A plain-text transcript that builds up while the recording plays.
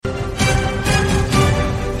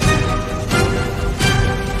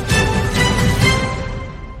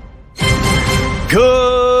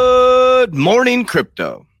Good morning,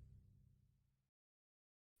 crypto.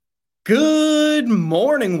 Good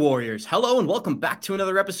morning, warriors. Hello, and welcome back to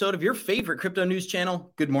another episode of your favorite crypto news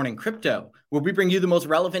channel, Good Morning Crypto, where we bring you the most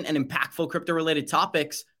relevant and impactful crypto-related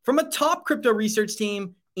topics from a top crypto research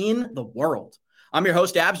team in the world. I'm your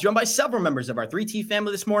host, Abs, joined by several members of our 3T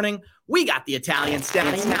family this morning. We got the Italian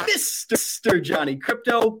stallion, Mr. Johnny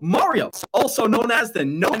Crypto, Mario, also known as the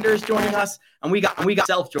No-Enders, joining us, and we got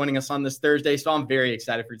Self joining us on this Thursday, so I'm very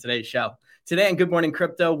excited for today's show. Today on Good Morning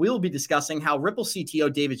Crypto, we will be discussing how Ripple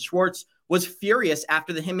CTO David Schwatrz was furious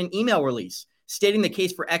after the HINMAN email release, stating the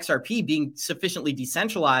case for XRP being sufficiently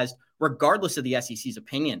decentralized regardless of the SEC's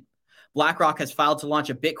opinion. BlackRock has filed to launch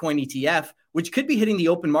a Bitcoin ETF, which could be hitting the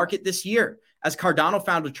open market this year, as Cardano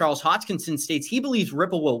founder Charles Hodgkinson states he believes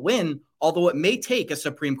Ripple will win, although it may take a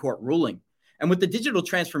Supreme Court ruling. And with the digital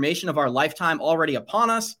transformation of our lifetime already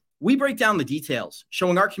upon us, we break down the details,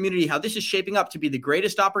 showing our community how this is shaping up to be the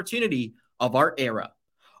greatest opportunity of our era.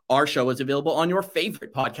 Our show is available on your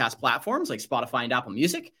favorite podcast platforms like Spotify and Apple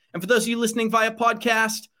Music. And for those of you listening via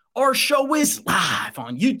podcast, our show is live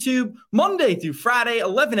on YouTube Monday through Friday,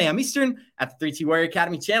 11 a.m. Eastern at the 3T Warrior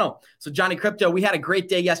Academy channel. So Johnny Crypto, we had a great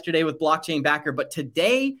day yesterday with Blockchain Backer, but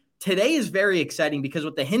today is very exciting because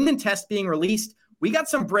with the HINMAN test being released, we got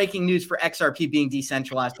some breaking news for XRP being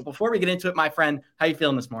decentralized. But before we get into it, my friend, how you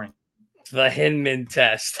feeling this morning? The HINMAN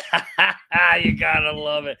test. You gotta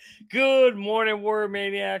love it. Good morning, Warrior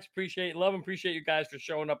Maniacs. Appreciate you guys for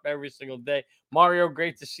showing up every single day. Mario,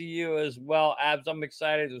 great to see you as well. Abs, I'm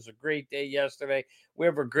excited. It was a great day yesterday. We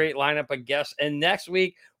have a great lineup of guests. And next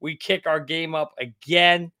week, we kick our game up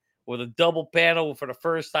again with a double panel for the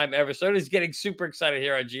first time ever. So it is getting super excited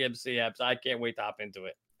here on GMC Abs. I can't wait to hop into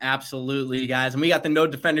it. Absolutely, guys. And we got the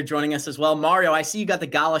Node Defender joining us as well. Mario, I see you got the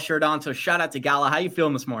Gala shirt on, so shout out to Gala. How you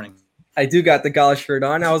feeling this morning? I do got the Gala shirt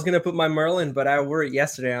on. I was gonna put my Merlin, but I wore it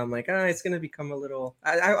yesterday. I'm like, it's gonna become a little.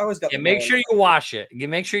 I always got. Yeah, make sure you wash it. You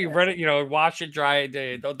make sure you run it. Wash it, dry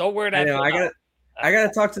it. Don't wear that. I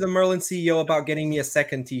gotta talk to the Merlin CEO about getting me a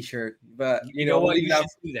second T-shirt. But you know what? You should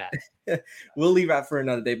do that. We'll leave that for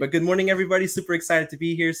another day. But good morning, everybody. Super excited to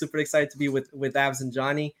be here. Super excited to be with Abs and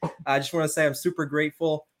Johnny. I just want to say I'm super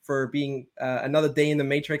grateful for being another day in the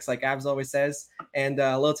Matrix, like Abs always says. And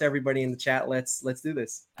hello to everybody in the chat. Let's do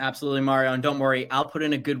this. Absolutely, Mario. And don't worry, I'll put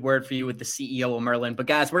in a good word for you with the CEO of Merlin. But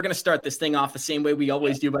guys, we're going to start this thing off the same way we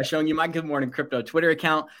always do by showing you my Good Morning Crypto Twitter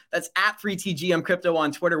account. That's at 3TGM Crypto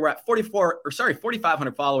on Twitter. We're at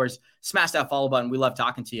 4,500 followers. Smash that follow button. We love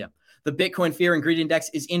talking to you. The Bitcoin Fear and Greed Index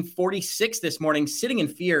is in 46 this morning, sitting in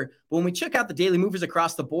fear. But when we check out the daily movers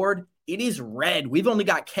across the board, it is red. We've only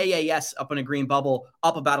got KAS up in a green bubble,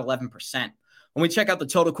 up about 11%. When we check out the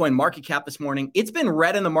total coin market cap this morning, it's been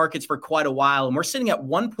red in the markets for quite a while, and we're sitting at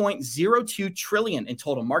 1.02 trillion in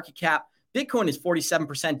total market cap. Bitcoin is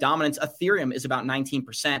 47% dominance. Ethereum is about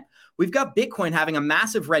 19%. We've got Bitcoin having a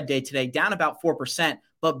massive red day today, down about 4%,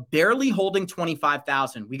 but barely holding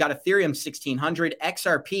 25,000. We got Ethereum 1,600,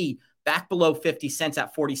 XRP back below 50 cents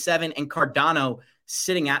at 47, and Cardano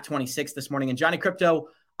sitting at 26 this morning. And Johnny Crypto,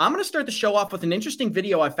 I'm going to start the show off with an interesting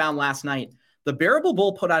video I found last night. The Bearable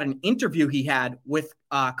Bull put out an interview he had with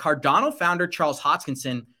Cardano founder Charles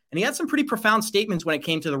Hodgkinson, and he had some pretty profound statements when it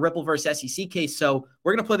came to the Ripple versus SEC case. So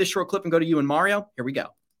we're going to play this short clip and go to you and Mario. Here we go.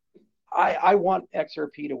 I want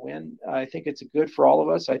XRP to win. I think it's good for all of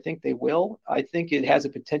us. I think they will. I think it has a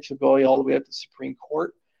potential going all the way up to the Supreme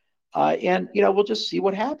Court. And we'll just see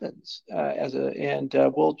what happens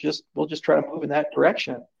we'll just try to move in that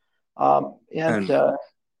direction.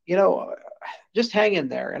 Just hang in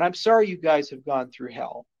there. And I'm sorry you guys have gone through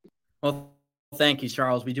hell. Well, thank you,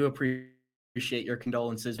 Charles. We do appreciate your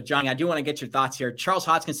condolences. Johnny, I do want to get your thoughts here. Charles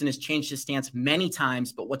Hodgkinson has changed his stance many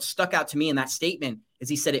times, but what stuck out to me in that statement is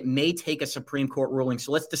he said it may take a Supreme Court ruling.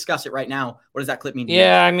 So let's discuss it right now. What does that clip mean to you?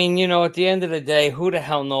 Yeah, I mean, at the end of the day, who the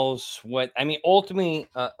hell knows what? I mean, ultimately,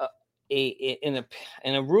 in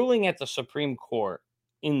a ruling at the Supreme Court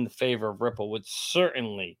in the favor of Ripple would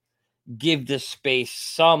certainly give this space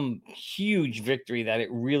some huge victory that it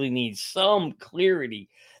really needs, some clarity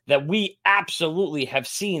that we absolutely have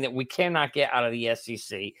seen that we cannot get out of the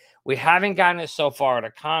SEC. We haven't gotten it so far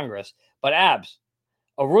to Congress, but Abs,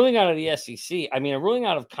 a ruling out of the SEC, a ruling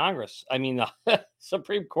out of Congress, the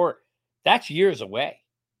Supreme Court, that's years away.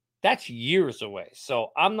 That's years away.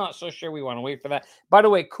 So I'm not so sure we want to wait for that. By the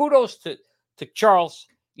way, kudos to Charles.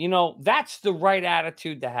 That's the right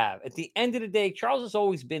attitude to have. At the end of the day, Charles has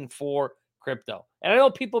always been for crypto. And I know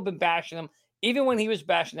people have been bashing him. Even when he was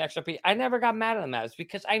bashing XRP, I never got mad at him. It's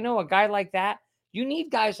because I know a guy like that, you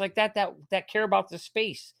need guys like that care about the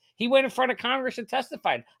space. He went in front of Congress and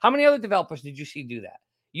testified. How many other developers did you see do that?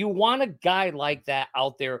 You want a guy like that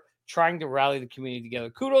out there trying to rally the community together.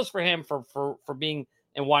 Kudos for him for being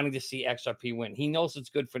and wanting to see XRP win. He knows it's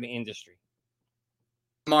good for the industry.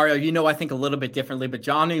 Mario, I think a little bit differently, but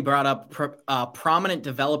Johnny brought up prominent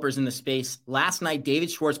developers in the space. Last night, David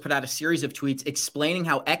Schwatrz put out a series of tweets explaining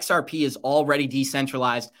how XRP is already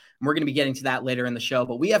decentralized. And we're going to be getting to that later in the show.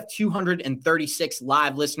 But we have 236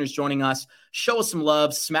 live listeners joining us. Show us some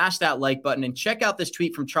love, smash that like button, and check out this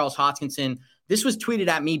tweet from Charles Hoskinson. This was tweeted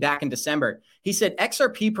at me back in December. He said,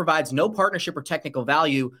 XRP provides no partnership or technical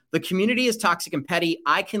value. The community is toxic and petty.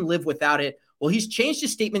 I can live without it. Well, he's changed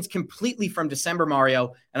his statements completely from December,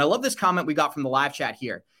 Mario. And I love this comment we got from the live chat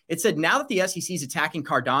here. It said, now that the SEC is attacking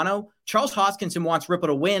Cardano, Charles Hoskinson wants Ripple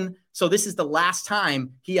to win. So this is the last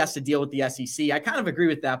time he has to deal with the SEC. I kind of agree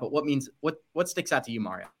with that, but what sticks out to you,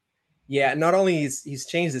 Mario? Yeah, not only he's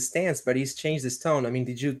changed his stance, but he's changed his tone. I mean,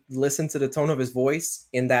 did you listen to the tone of his voice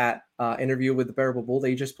in that interview with the Bearable Bull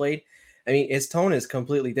that you just played? I mean, his tone is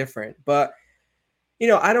completely different. But,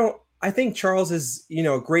 I think Charles is,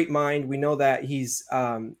 a great mind. We know that he's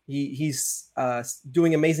doing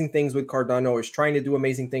amazing things with Cardano, or is trying to do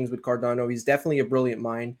amazing things with Cardano. He's definitely a brilliant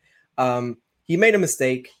mind. He made a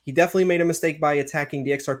mistake. He definitely made a mistake by attacking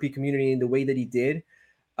the XRP community in the way that he did.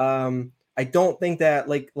 I don't think that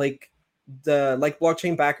like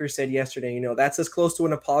Blockchain Backer said yesterday, that's as close to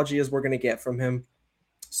an apology as we're going to get from him.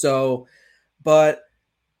 So, but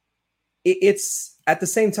it's at the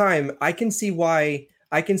same time, I can see why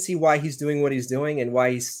he's doing what he's doing and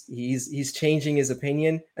why he's changing his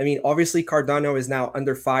opinion. I mean, obviously Cardano is now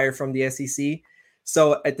under fire from the SEC.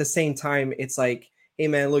 So at the same time, it's like, hey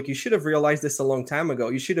man, look, you should have realized this a long time ago.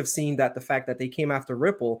 You should have seen that the fact that they came after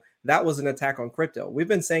Ripple, that was an attack on crypto. We've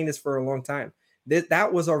been saying this for a long time.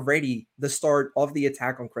 That was already the start of the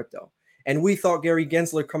attack on crypto. And we thought Gary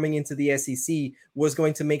Gensler coming into the SEC was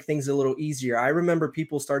going to make things a little easier. I remember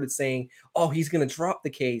people started saying, oh, he's going to drop the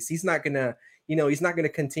case. He's not going to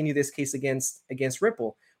continue this case against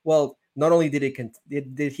Ripple. Well, not only did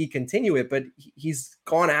he continue it, but he's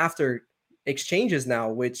gone after exchanges now,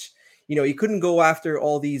 which, he couldn't go after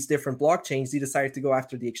all these different blockchains. He decided to go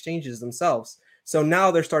after the exchanges themselves. So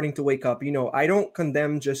now they're starting to wake up. I don't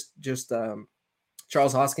condemn just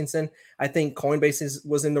Charles Hoskinson. I think Coinbase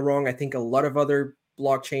was in the wrong. I think a lot of other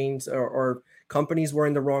blockchains or companies were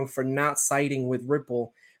in the wrong for not siding with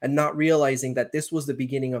Ripple and not realizing that this was the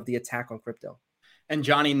beginning of the attack on crypto. And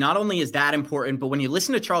Johnny, not only is that important, but when you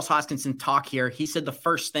listen to Charles Hoskinson talk here, he said the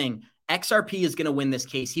first thing, XRP is going to win this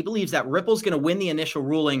case. He believes that Ripple's going to win the initial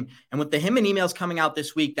ruling. And with the HINMAN emails coming out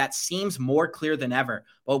this week, that seems more clear than ever.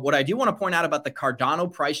 But what I do want to point out about the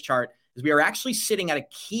Cardano price chart is we are actually sitting at a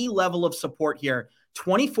key level of support here.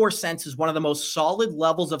 24 cents is one of the most solid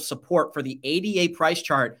levels of support for the ADA price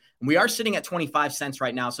chart. And we are sitting at 25 cents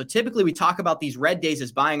right now. So typically we talk about these red days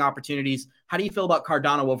as buying opportunities. How do you feel about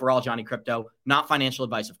Cardano overall, Johnny Crypto? Not financial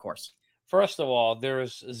advice, of course. First of all, there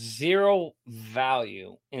is zero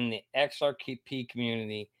value in the XRP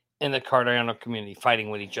community and the Cardano community fighting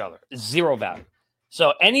with each other. Zero value.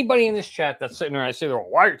 So anybody in this chat that's sitting there, I say,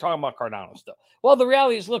 why are you talking about Cardano still? Well, the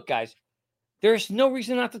reality is, look, guys, there's no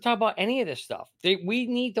reason not to talk about any of this stuff. We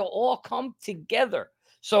need to all come together.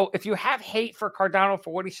 So if you have hate for Cardano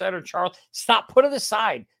for what he said or Charles, stop, put it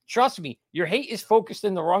aside. Trust me, your hate is focused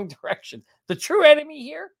in the wrong direction. The true enemy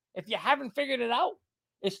here, if you haven't figured it out,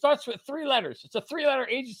 it starts with 3 letters. It's a 3-letter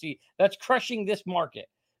agency that's crushing this market.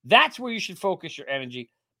 That's where you should focus your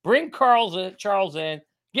energy. Bring Charles in,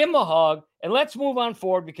 give him a hug, and let's move on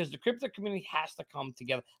forward because the crypto community has to come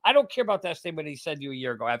together. I don't care about that statement he said to you a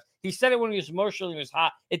year ago. He said it when he was emotional, he was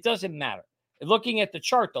hot. It doesn't matter. Looking at the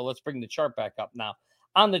chart, though, let's bring the chart back up now.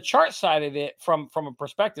 On the chart side of it, from a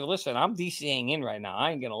perspective, listen, I'm DCAing in right now.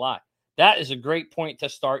 I ain't going to lie. That is a great point to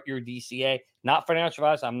start your DCA. Not financial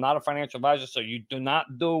advisor. I'm not a financial advisor, so you do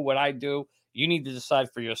not do what I do. You need to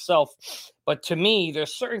decide for yourself. But to me,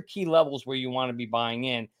 there's certain key levels where you want to be buying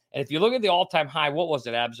in. And if you look at the all-time high, what was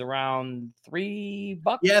it, Abs? Around $3?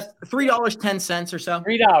 Yeah, $3.10 or so.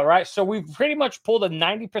 $3, right? So we've pretty much pulled a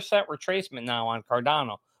 90% retracement now on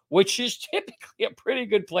Cardano, which is typically a pretty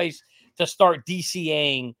good place to start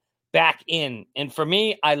DCAing back in. And for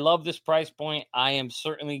me, I love this price point. I am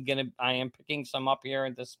picking some up here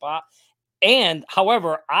in this spot. And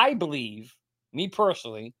however, I believe, me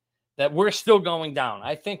personally, that we're still going down.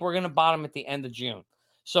 I think we're going to bottom at the end of June.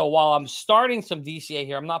 So while I'm starting some DCA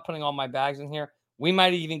here, I'm not putting all my bags in here. We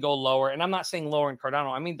might even go lower. And I'm not saying lower in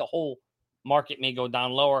Cardano. I mean, the whole market may go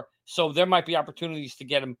down lower. So there might be opportunities to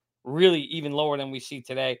get them really even lower than we see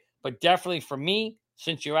today. But definitely for me,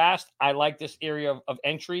 since you asked, I like this area of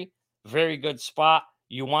entry. Very good spot.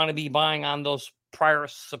 You want to be buying on those prior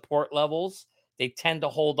support levels. they tend to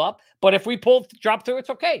hold up. But if we drop through, it's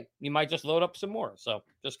okay. You might just load up some more. So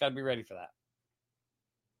just got to be ready for that.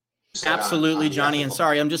 Absolutely, Johnny. And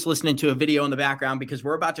sorry, I'm just listening to a video in the background because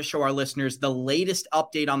we're about to show our listeners the latest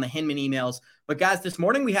update on the Hinman emails. But guys, this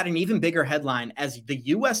morning we had an even bigger headline as the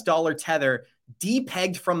US dollar tether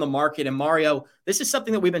depegged from the market. And Mario, this is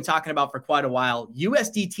something that we've been talking about for quite a while.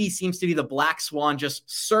 USDT seems to be the black swan just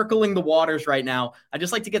circling the waters right now. I'd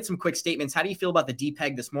just like to get some quick statements. How do you feel about the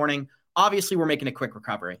depeg this morning? Obviously, we're making a quick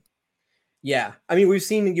recovery. Yeah, I mean, we've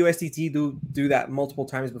seen USDT do that multiple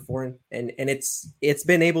times before, and it's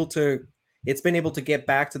been able to get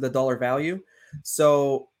back to the dollar value.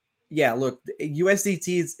 So yeah, look,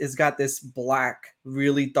 USDT has got this black,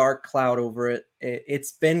 really dark cloud over it.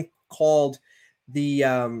 It's been called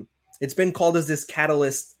as this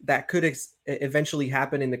catalyst that could eventually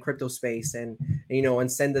happen in the crypto space, and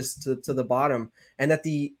send us to the bottom. And at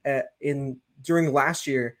during last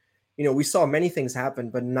year, we saw many things happen,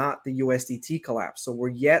 but not the USDT collapse. So we're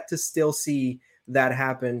yet to still see that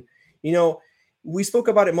happen. We spoke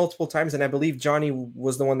about it multiple times, and I believe Johnny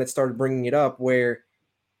was the one that started bringing it up, where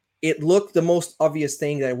it looked the most obvious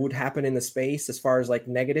thing that would happen in the space as far as like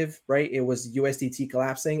negative, right? It was USDT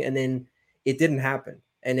collapsing, and then it didn't happen.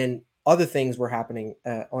 And then other things were happening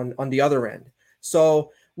on the other end.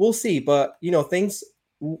 So we'll see. But,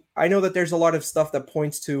 I know that there's a lot of stuff that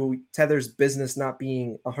points to Tether's business not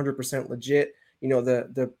being 100% legit.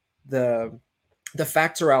 The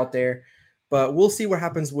facts are out there, but we'll see what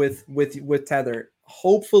happens with Tether.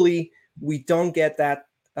 Hopefully we don't get that,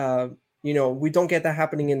 we don't get that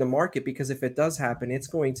happening in the market, because if it does happen, it's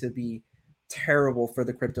going to be terrible for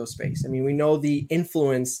the crypto space. I mean, we know the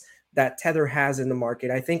influence that Tether has in the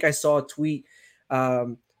market. I think I saw a tweet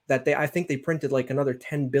that I think they printed like another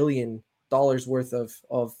 $10 billion worth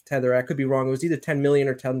of Tether. I could be wrong. It was either 10 million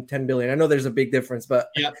or 10 billion. I know there's a big difference, but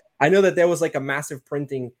yeah, I know that there was like a massive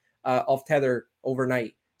printing of Tether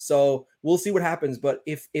overnight. So we'll see what happens. But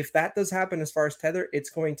if that does happen as far as Tether, it's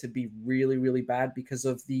going to be really, really bad because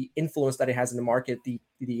of the influence that it has in the market, the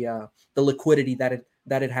liquidity that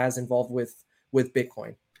it has involved with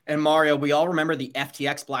Bitcoin. And Mario, we all remember the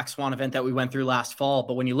FTX Black Swan event that we went through last fall.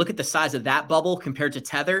 But when you look at the size of that bubble compared to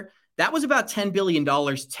Tether, that was about $10 billion.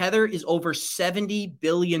 Tether is over $70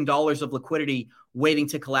 billion of liquidity waiting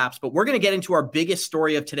to collapse. But we're going to get into our biggest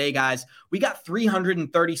story of today, guys. We got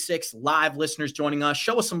 336 live listeners joining us.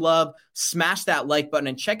 Show us some love, smash that like button,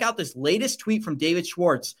 and check out this latest tweet from David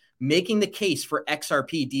Schwatrz making the case for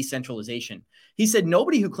XRP decentralization. He said,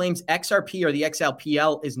 nobody who claims XRP or the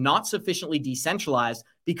XLPL is not sufficiently decentralized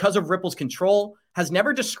because of Ripple's control has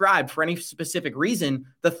never described for any specific reason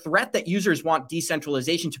the threat that users want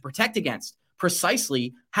decentralization to protect against,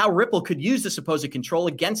 precisely how Ripple could use the supposed control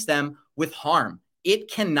against them with harm.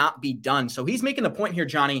 It cannot be done. So he's making the point here,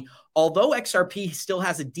 Johnny, although XRP still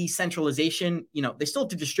has a decentralization, they still have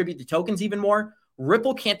to distribute the tokens even more.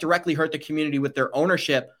 Ripple can't directly hurt the community with their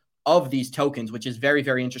ownership of these tokens, which is very,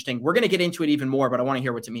 very interesting. We're going to get into it even more, but I want to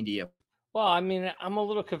hear what's it mean to you. Well, I mean, I'm a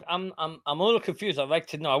little confused. I'd like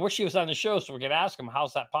to know. I wish he was on the show so we could ask him,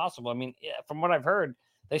 how's that possible? I mean, from what I've heard,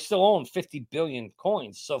 they still own 50 billion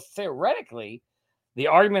coins. So theoretically, the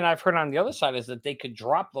argument I've heard on the other side is that they could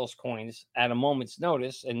drop those coins at a moment's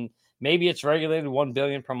notice, and maybe it's regulated 1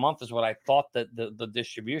 billion per month is what I thought that the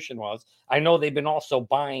distribution was. I know they've been also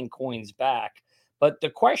buying coins back, but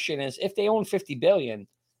the question is, if they own 50 billion,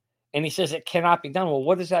 and he says it cannot be done, well,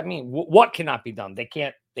 what does that mean? What cannot be done? They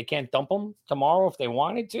can't dump them tomorrow if they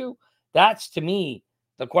wanted to? That's, to me,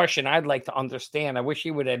 the question I'd like to understand. I wish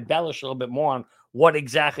he would embellish a little bit more on what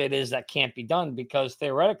exactly it is that can't be done, because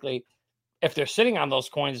theoretically, if they're sitting on those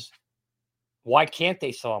coins, why can't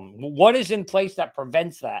they sell them? What is in place that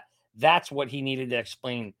prevents that? That's what he needed to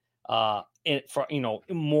explain in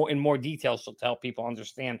more detail, so to help people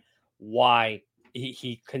understand why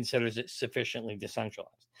he considers it sufficiently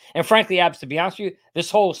decentralized. And frankly, Abs, to be honest with you, this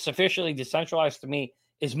whole sufficiently decentralized to me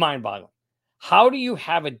is mind-boggling. How do you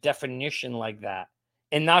have a definition like that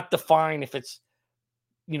and not define if it's,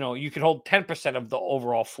 you can hold 10% of the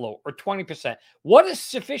overall float or 20%? What does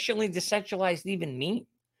sufficiently decentralized even mean?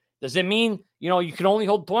 Does it mean, you can only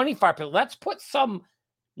hold 25%? Let's put some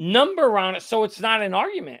number on it so it's not an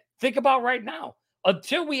argument. Think about right now.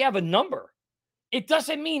 Until we have a number, it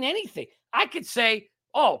doesn't mean anything. I could say,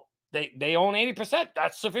 oh, they own 80%.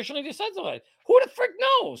 That's sufficiently decentralized. Who the frick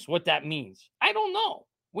knows what that means? I don't know.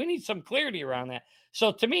 We need some clarity around that.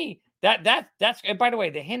 So to me, that's. And by the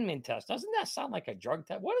way, the Hinman test, doesn't that sound like a drug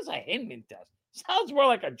test? What is a Hinman test? Sounds more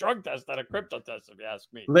like a drug test than a crypto test, if you ask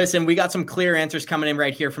me. Listen, we got some clear answers coming in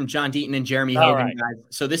right here from John Deaton and Jeremy Hogan, guys.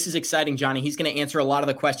 So this is exciting, Johnny. He's going to answer a lot of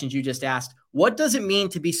the questions you just asked. What does it mean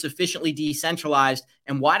to be sufficiently decentralized?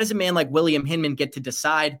 And why does a man like William Hinman get to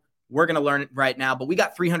decide? We're going to learn it right now. But we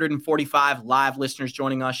got 345 live listeners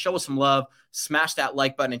joining us. Show us some love. Smash that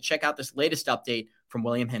like button and check out this latest update from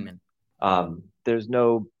William Hinman. There's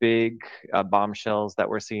no big bombshells that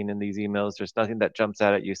we're seeing in these emails. There's nothing that jumps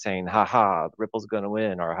out at you saying, ha, Ripple's going to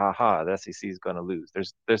win, or ha, the SEC is going to lose.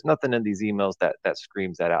 There's nothing in these emails that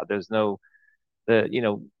screams that out. There's no,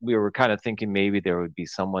 we were kind of thinking maybe there would be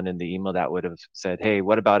someone in the email that would have said, hey,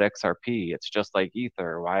 what about XRP? It's just like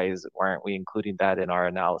Ether. Why aren't we including that in our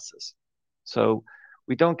analysis? So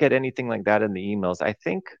we don't get anything like that in the emails. I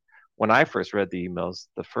think when I first read the emails,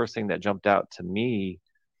 the first thing that jumped out to me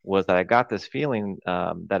was that I got this feeling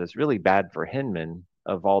that it's really bad for Hinman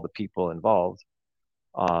of all the people involved.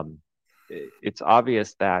 It's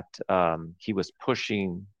obvious that he was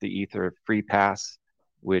pushing the Ether free pass,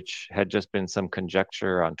 which had just been some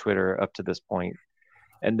conjecture on Twitter up to this point.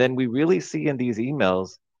 And then we really see in these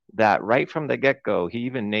emails that right from the get-go, he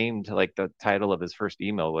even named, like, the title of his first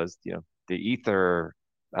email was, the Ether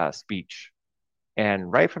speech.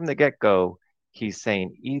 And right from the get-go, he's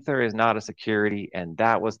saying Ether is not a security, and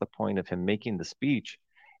that was the point of him making the speech.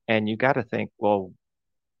 And you got to think, well,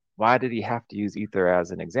 why did he have to use Ether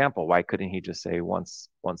as an example? Why couldn't he just say once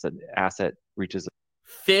an asset reaches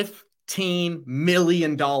 $15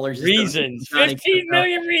 million reasons, 15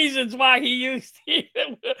 million reasons why he used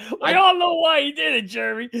Ether. We all know why he did it,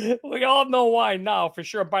 Jeremy. We all know why now, for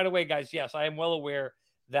sure. By the way, guys, yes, I am well aware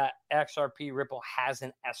that XRP Ripple has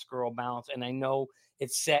an escrow balance, and I know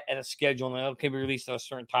it's set at a schedule and it can be released at a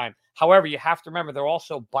certain time. However, you have to remember they're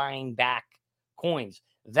also buying back coins.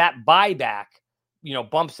 That buyback,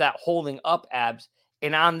 bumps that holding up abs.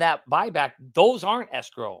 And on that buyback, those aren't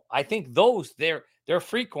escrow. I think they're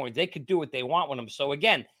free coins. They could do what they want with them. So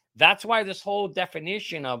again, that's why this whole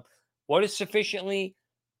definition of what is sufficiently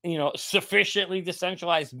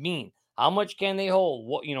decentralized mean? How much can they hold?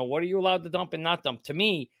 What are you allowed to dump and not dump? To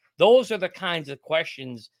me, those are the kinds of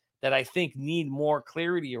questions that I think need more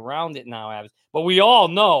clarity around it now, Abs. But we all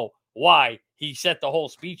know why he set the whole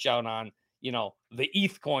speech out on, the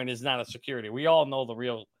ETH coin is not a security. We all know the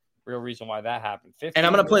real reason why that happened. And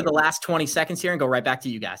I'm going to play the last 20 seconds here and go right back to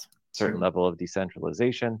you guys. Certain level of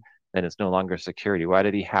decentralization, then it's no longer security. Why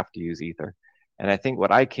did he have to use Ether? And I think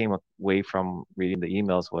what I came away from reading the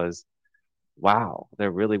emails was, wow,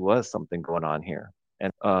 there really was something going on here.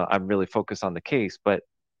 And I'm really focused on the case, but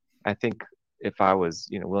I think if I was,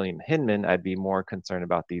 William Hinman, I'd be more concerned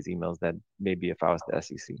about these emails than maybe if I was the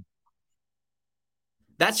SEC.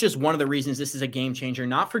 That's just one of the reasons this is a game changer,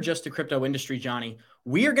 not for just the crypto industry, Johnny.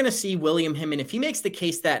 We are going to see William Hinman, if he makes the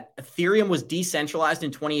case that Ethereum was decentralized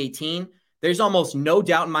in 2018, there's almost no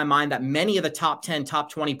doubt in my mind that many of the top 10,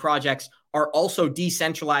 top 20 projects are also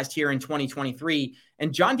decentralized here in 2023.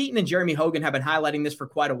 And John Deaton and Jeremy Hogan have been highlighting this for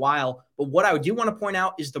quite a while. But what I do want to point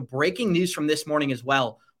out is the breaking news from this morning as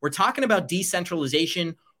well. We're talking about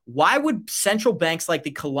decentralization. Why would central banks like the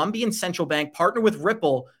Colombian Central Bank partner with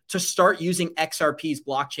Ripple to start using XRP's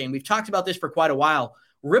blockchain? We've talked about this for quite a while.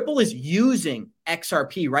 Ripple is using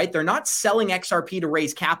XRP, right? They're not selling XRP to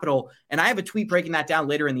raise capital. And I have a tweet breaking that down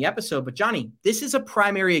later in the episode. But Johnny, this is a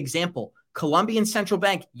primary example. Colombian Central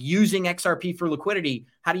Bank using XRP for liquidity.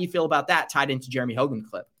 How do you feel about that tied into Jeremy Hogan's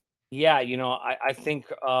clip? Yeah, I think,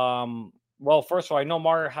 well, first of all, I know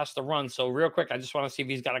Mario has to run. So real quick, I just want to see if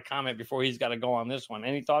he's got a comment before he's got to go on this one.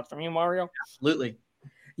 Any thoughts from you, Mario? Absolutely.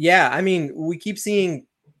 Yeah, I mean, we keep seeing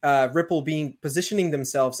Ripple positioning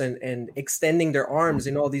themselves and extending their arms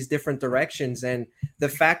in all these different directions. And the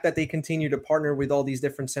fact that they continue to partner with all these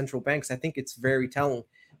different central banks, I think it's very telling.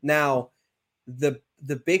 Now, the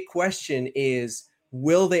big question is,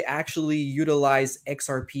 will they actually utilize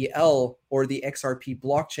XRPL or the XRP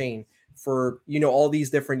blockchain for, all these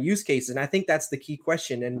different use cases? And I think that's the key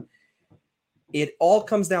question. And it all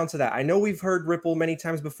comes down to that. I know we've heard Ripple many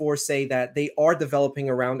times before say that they are developing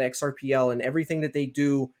around XRPL, and everything that they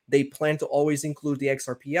do, they plan to always include the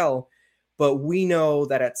XRPL. But we know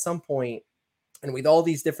that at some point, and with all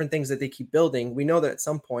these different things that they keep building, we know that at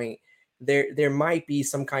some point there might be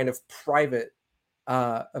some kind of private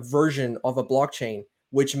version of a blockchain,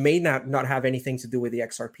 which may not have anything to do with the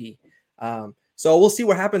XRP. So we'll see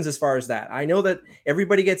what happens as far as that. I know that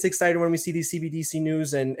everybody gets excited when we see these CBDC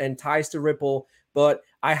news and ties to Ripple, but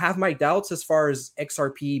I have my doubts as far as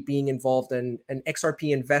XRP being involved and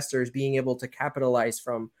XRP investors being able to capitalize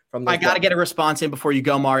from from I got to get a response in before you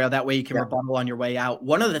go, Mario. That way you can Yeah. rebuttal on your way out.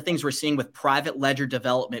 One of the things we're seeing with private ledger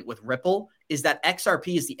development with Ripple is that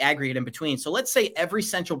XRP is the aggregate in between. So let's say every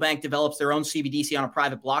central bank develops their own CBDC on a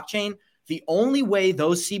private blockchain. The only way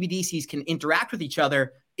those CBDCs can interact with each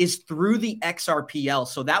other is through the XRPL.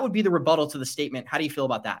 So that would be the rebuttal to the statement. How do you feel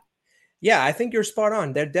about that? Yeah, I think you're spot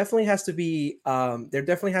on. There definitely has to be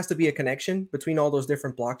a connection between all those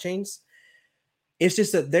different blockchains. It's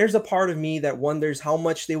just that there's a part of me that wonders how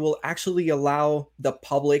much they will actually allow the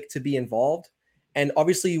public to be involved. And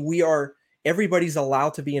obviously everybody's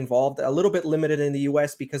allowed to be involved, a little bit limited in the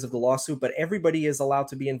US because of the lawsuit, but everybody is allowed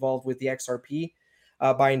to be involved with the XRP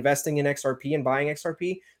by investing in XRP and buying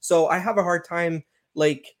XRP. So I have a hard time,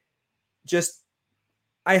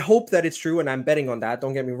 I hope that it's true, and I'm betting on that,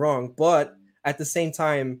 don't get me wrong. But at the same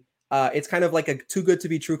time, it's kind of like a too good to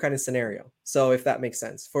be true kind of scenario. So if that makes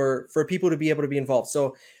sense for people to be able to be involved.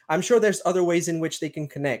 So I'm sure there's other ways in which they can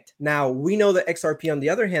connect. Now, we know that XRP, on the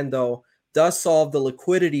other hand, though, does solve the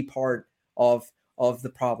liquidity part of the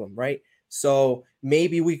problem, right? So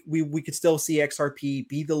maybe we could still see XRP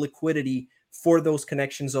be the liquidity for those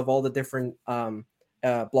connections of all the different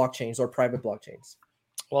blockchains or private blockchains.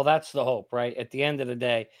 Well, that's the hope, right? At the end of the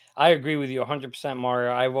day, I agree with you 100%,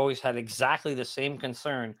 Mario. I've always had exactly the same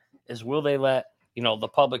concern is will they let, the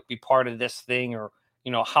public be part of this thing, or,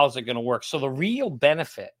 how's it going to work? So the real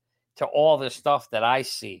benefit to all this stuff that I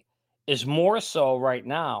see is more so right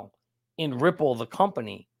now in Ripple, the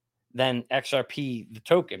company, than XRP, the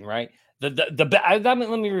token, right? Let me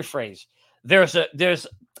rephrase. If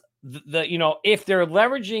they're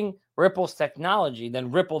leveraging Ripple's technology,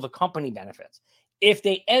 then Ripple, the company, benefits. If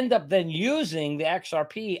they end up then using the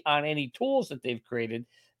XRP on any tools that they've created,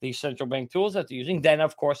 these central bank tools that they're using, then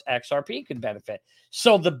of course XRP could benefit.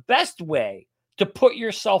 So the best way to put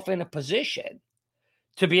yourself in a position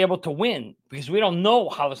to be able to win, because we don't know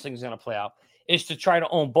how this thing's going to play out, is to try to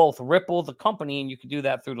own both Ripple, the company, and you can do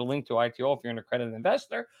that through the link to ITO if you're an accredited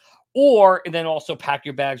investor, and then also pack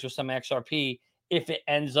your bags with some XRP if it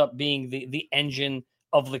ends up being the engine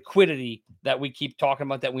of liquidity that we keep talking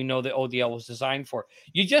about, that we know the ODL was designed for.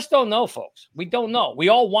 You just don't know, folks. We don't know. We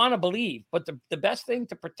all want to believe, but the best thing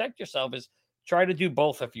to protect yourself is try to do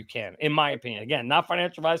both if you can, in my opinion. Again, not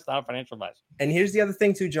financial advice. And here's the other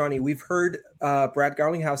thing too, Johnny. We've heard Brad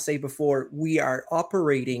Garlinghouse say before, we are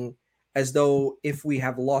operating as though if we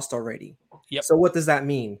have lost already. Yep. So what does that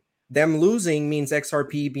mean? Them losing means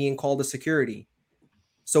XRP being called a security.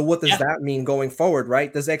 So what does that mean going forward,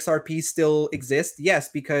 right? Does XRP still exist? Yes,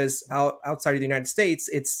 because outside of the United States,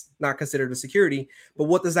 it's not considered a security. But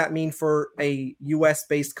what does that mean for a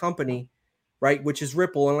US-based company, right, which is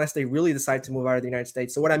Ripple, unless they really decide to move out of the United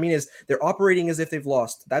States? So what I mean is they're operating as if they've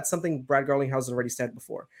lost. That's something Brad Garlinghouse has already said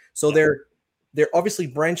before. So they're obviously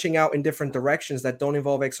branching out in different directions that don't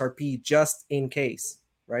involve XRP just in case,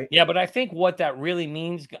 right? Yeah, but I think what that really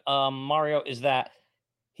means, Mario, is that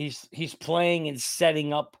he's playing and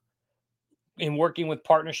setting up and working with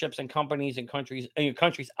partnerships and companies and countries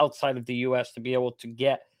outside of the US to be able to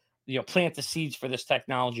get, plant the seeds for this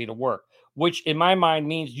technology to work, which in my mind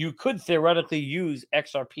means you could theoretically use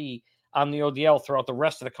XRP on the ODL throughout the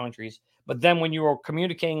rest of the countries. But then when you are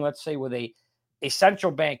communicating, let's say with a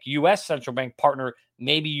central bank, US central bank partner,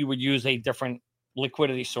 maybe you would use a different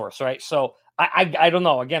liquidity source, right? So I don't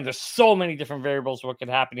know. Again, there's so many different variables what could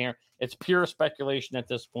happen here. It's pure speculation at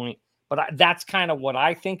this point. But that's kind of what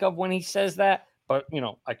I think of when he says that. But,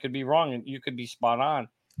 I could be wrong, and you could be spot on.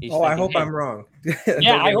 I hope I'm wrong.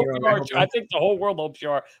 Yeah, I hope you are. I think the whole world hopes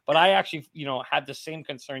you are. But I actually, had the same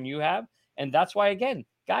concern you have. And that's why, again,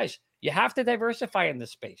 guys, you have to diversify in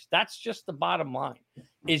this space. That's just the bottom line,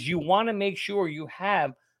 is you want to make sure you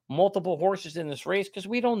have multiple horses in this race, because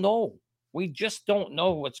we don't know. We just don't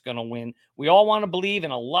know what's going to win. We all want to believe,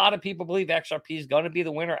 and a lot of people believe XRP is going to be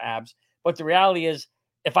the winner, Abs. But the reality is,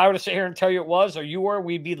 if I were to sit here and tell you it was, or you were,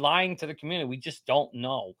 we'd be lying to the community. We just don't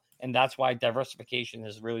know. And that's why diversification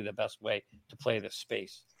is really the best way to play this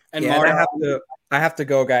space. And Mario, I have to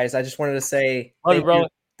go, guys. I just wanted to say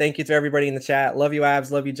thank you to everybody in the chat. Love you,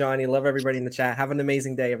 Abs. Love you, Johnny. Love everybody in the chat. Have an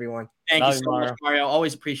amazing day, everyone. Thank you so much, Mario.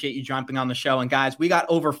 Always appreciate you jumping on the show. And guys, we got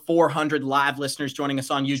over 400 live listeners joining us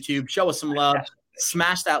on YouTube. Show us some love.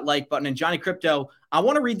 Smash that like button. And Johnny Crypto, I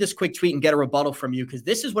want to read this quick tweet and get a rebuttal from you, because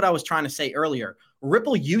this is what I was trying to say earlier.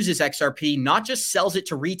 Ripple uses XRP, not just sells it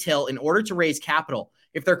to retail in order to raise capital.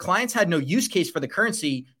 If their clients had no use case for the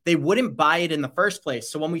currency, they wouldn't buy it in the first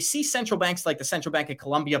place. So when we see central banks like the Central Bank of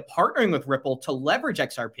Colombia partnering with Ripple to leverage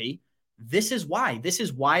XRP, this is why. This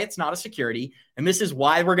is why it's not a security, and this is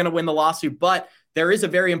why we're going to win the lawsuit. But there is a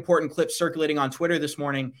very important clip circulating on Twitter this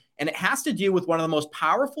morning, and it has to do with one of the most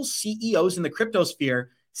powerful CEOs in the crypto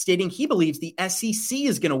sphere stating he believes the SEC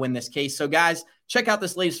is going to win this case. So guys, check out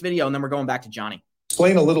this latest video and then we're going back to Johnny.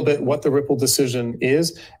 Explain a little bit what the Ripple decision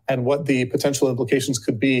is and what the potential implications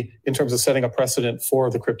could be in terms of setting a precedent for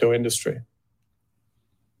the crypto industry.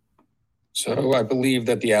 So I believe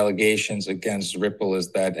that the allegations against Ripple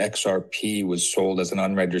is that XRP was sold as an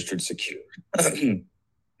unregistered security,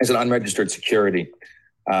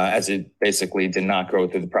 as it basically did not go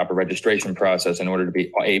through the proper registration process in order to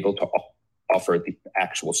be able to offer the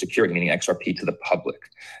actual security, meaning XRP, to the public.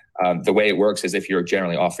 The way it works is if you're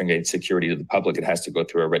generally offering a security to the public, it has to go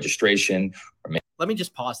through a registration. Let me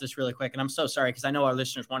just pause this really quick. And I'm so sorry because I know our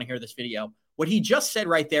listeners want to hear this video. What he just said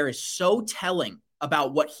right there is so telling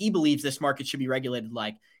about what he believes this market should be regulated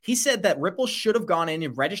like. He said that Ripple should have gone in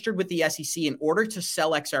and registered with the SEC in order to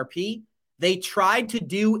sell XRP. They tried to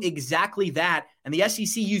do exactly that, and the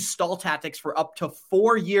SEC used stall tactics for up to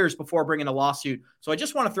 4 years before bringing a lawsuit. So I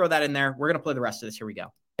just want to throw that in there. We're going to play the rest of this. Here we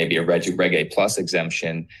go. Maybe a Reg A plus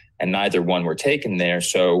exemption, and neither one were taken there.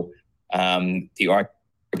 So the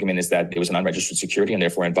argument is that it was an unregistered security and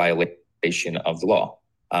therefore in violation of the law.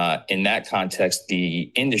 In that context,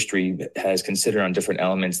 the industry has considered on different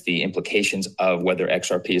elements the implications of whether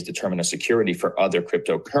XRP is determined a security for other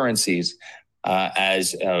cryptocurrencies,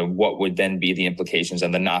 as what would then be the implications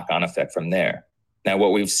and the knock-on effect from there. Now,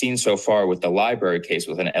 what we've seen so far with the library case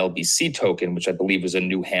with an LBC token, which I believe was a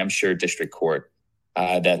New Hampshire district court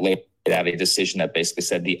that laid out a decision that basically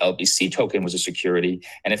said the LBC token was a security,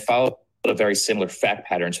 and it followed a very similar fact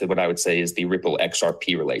pattern to what I would say is the Ripple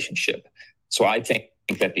XRP relationship. So I think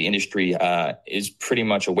that the industry is pretty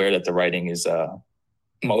much aware that the writing is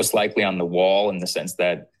most likely on the wall, in the sense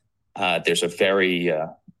that there's a very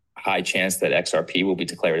high chance that XRP will be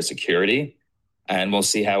declared a security, and we'll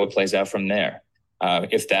see how it plays out from there.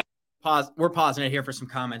 We're pausing it here for some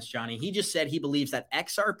comments, Johnny. He just said he believes that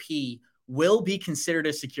XRP will be considered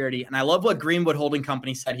a security. And I love what Greenwood Holding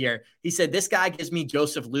Company said here. He said, this guy gives me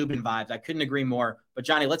Joseph Lubin vibes. I couldn't agree more. But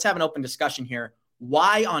Johnny, let's have an open discussion here.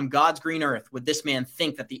 Why on God's green earth would this man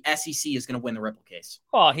think that the SEC is going to win the Ripple case?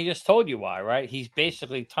 Well, he just told you why, right? He's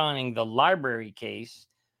basically tying the library case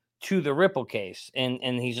to the Ripple case. And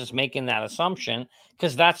he's just making that assumption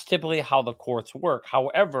because that's typically how the courts work.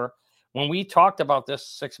 However, when we talked about this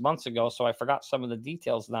 6 months ago, so I forgot some of the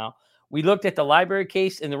details now, we looked at the library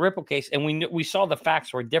case and the Ripple case, and we saw the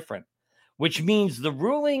facts were different, which means the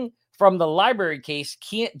ruling from the library case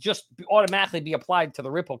can't just automatically be applied to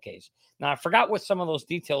the Ripple case. Now, I forgot what some of those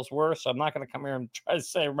details were, so I'm not going to come here and try to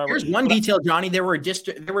say. Remember, here's one detail, Johnny. There were a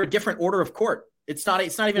different order of court. It's not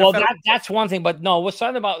even. Well, that's one thing, but no, what's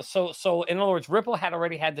something about so in other words, Ripple had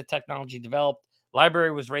already had the technology developed.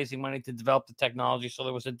 Library was raising money to develop the technology, so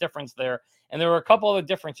there was a difference there, and there were a couple other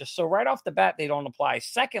differences. So right off the bat, they don't apply.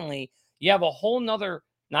 Secondly, you have a whole nother.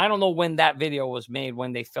 Now I don't know when that video was made,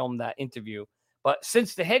 when they filmed that interview, but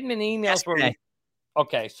since the HINMAN emails were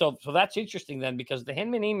okay, so that's interesting then, because the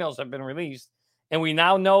HINMAN emails have been released, and we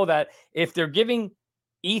now know that if they're giving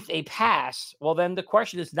ETH a pass, well, then the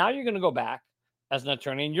question is now you're going to go back as an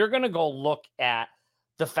attorney and you're going to go look at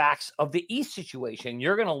the facts of the ETH situation.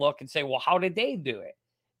 You're going to look and say, well, how did they do it?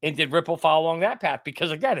 And did Ripple follow along that path?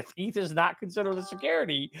 Because again, if ETH is not considered a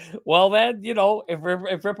security, well, then,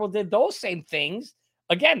 if Ripple did those same things,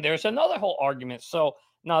 again, there's another whole argument. So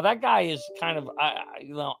now that guy is kind of,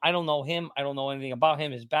 I don't know him. I don't know anything about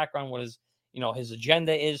him, his background, what his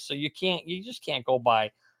agenda is. So you just can't go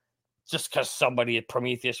by just because somebody at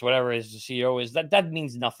Prometheus, whatever is the CEO is, that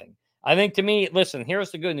means nothing. I think to me, listen, here's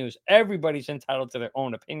the good news. Everybody's entitled to their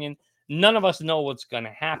own opinion. None of us know what's going to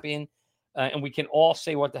happen. And we can all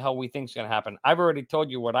say what the hell we think is going to happen. I've already told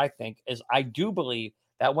you what I think is I do believe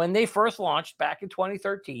that when they first launched back in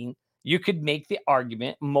 2013, you could make the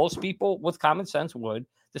argument, most people with common sense would,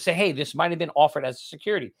 to say, hey, this might have been offered as a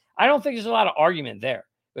security. I don't think there's a lot of argument there.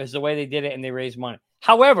 It was the way they did it and they raised money.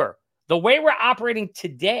 However, the way we're operating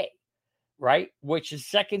today, right, which is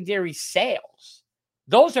secondary sales,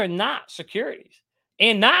 those are not securities.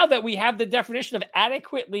 And now that we have the definition of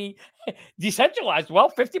adequately decentralized,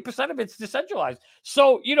 well, 50% of it's decentralized.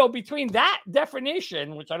 So, between that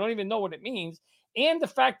definition, which I don't even know what it means, and the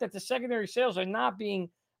fact that the secondary sales are not being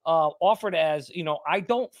offered as, I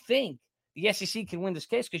don't think the SEC can win this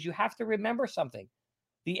case, because you have to remember something.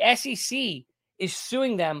 The SEC is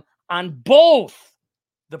suing them on both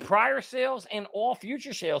the prior sales and all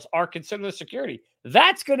future sales are considered a security.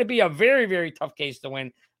 That's going to be a very, very tough case to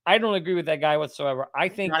win. I don't agree with that guy whatsoever. I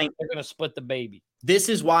think they're going to split the baby. This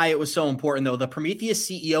is why it was so important, though. The Prometheus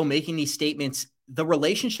CEO making these statements, the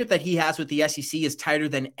relationship that he has with the SEC is tighter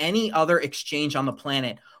than any other exchange on the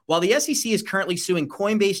planet. While the SEC is currently suing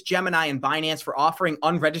Coinbase, Gemini, and Binance for offering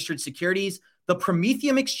unregistered securities, the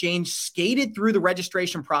Prometheum exchange skated through the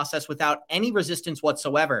registration process without any resistance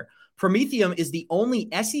whatsoever. Prometheum is the only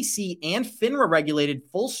SEC and FINRA regulated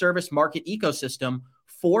full service market ecosystem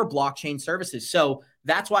for blockchain services. So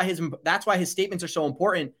that's why his statements are so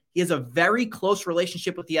important. He has a very close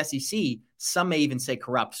relationship with the SEC. Some may even say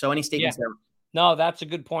corrupt. So any statements there? No, that's a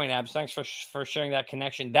good point, Abs. Thanks for sharing that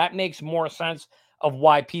connection. That makes more sense of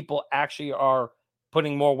why people actually are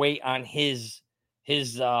putting more weight on his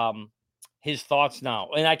thoughts now.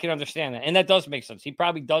 And I can understand that. And that does make sense. He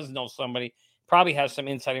probably does know somebody, probably has some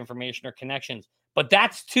inside information or connections, but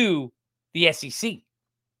that's to the SEC.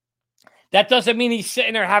 That doesn't mean he's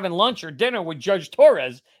sitting there having lunch or dinner with Judge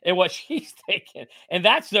Torres and what she's thinking. And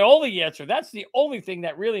that's the only answer. That's the only thing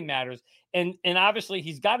that really matters. And obviously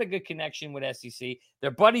he's got a good connection with SEC.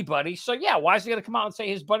 They're buddy. So yeah, why is he going to come out and say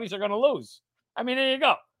his buddies are going to lose? I mean, there you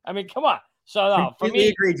go. I mean, come on. So no, completely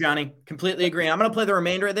agree, Johnny. Completely agree. I'm going to play the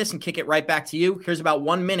remainder of this and kick it right back to you. Here's about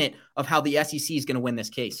 1 minute of how the SEC is going to win this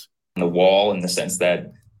case. The wall, in the sense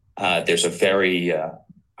that there's a very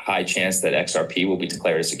high chance that XRP will be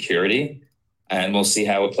declared a security, and we'll see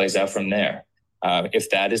how it plays out from there. If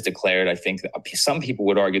that is declared, I think some people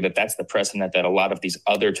would argue that that's the precedent that a lot of these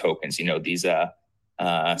other tokens, these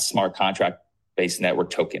smart contract-based network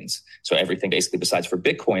tokens. So everything basically besides for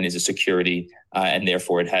Bitcoin is a security, and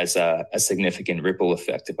therefore it has a significant ripple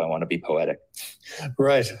effect, if I want to be poetic.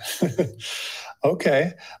 Right.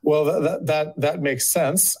 Okay. Well, that makes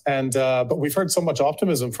sense. And but we've heard so much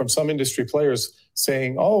optimism from some industry players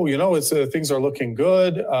saying, "Oh, things are looking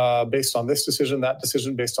good based on this decision, that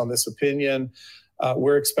decision, based on this opinion."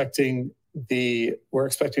 We're expecting the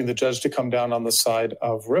judge to come down on the side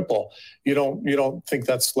of Ripple. You don't think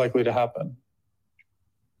that's likely to happen?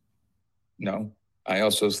 No. I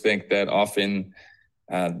also think that often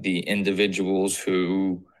the individuals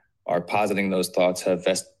who are positing those thoughts have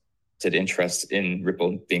vested interest in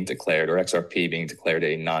Ripple being declared, or XRP being declared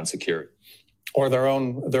a non-security, or their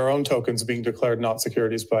own tokens being declared not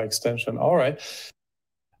securities by extension. All right.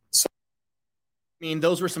 So, I mean,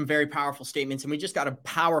 those were some very powerful statements, and we just got a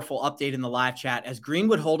powerful update in the live chat as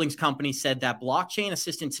Greenwood Holdings Company said that Blockchain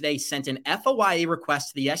Assistant today sent an FOIA request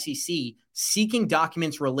to the SEC seeking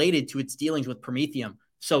documents related to its dealings with Prometheum.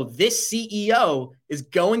 So this CEO is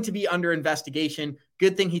going to be under investigation.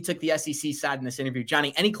 Good thing he took the SEC side in this interview.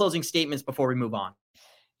 Johnny, any closing statements before we move on?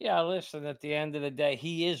 Yeah, listen, at the end of the day,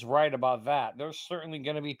 he is right about that. There's certainly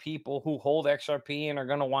going to be people who hold XRP and are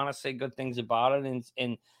going to want to say good things about it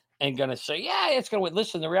and going to say, yeah, it's going to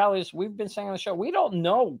listen. The reality is, we've been saying on the show, we don't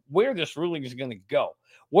know where this ruling is going to go.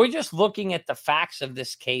 We're just looking at the facts of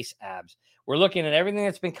this case, Abs. We're looking at everything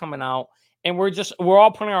that's been coming out. And we're all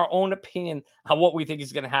putting our own opinion on what we think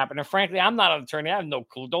is going to happen. And frankly, I'm not an attorney. I have no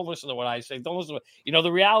clue. Don't listen to what I say. Don't listen to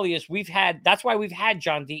the reality is that's why we've had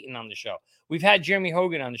John Deaton on the show. We've had Jeremy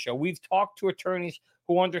Hogan on the show. We've talked to attorneys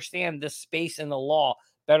who understand this space and the law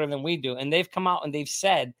better than we do. And they've come out and they've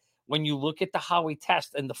said, when you look at the Howey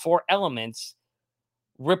test and the 4 elements,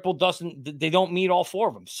 Ripple they don't meet all 4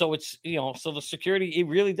 of them. So it's, so the security, it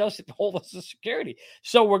really does hold us to security.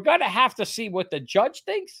 So we're going to have to see what the judge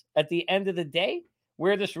thinks at the end of the day,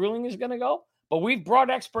 where this ruling is going to go. But we've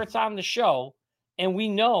brought experts on the show, and we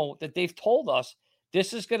know that they've told us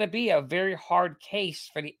this is going to be a very hard case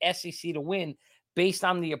for the SEC to win based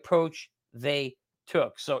on the approach they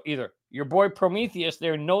took. So either your boy Prometheus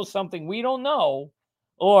there knows something we don't know,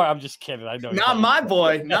 or I'm just kidding. I know. Not my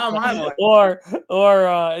boy.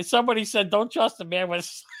 Or somebody said, don't trust a man with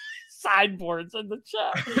sideboards in the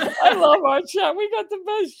chat. I love our chat. We got the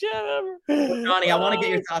best chat ever. Johnny, I want to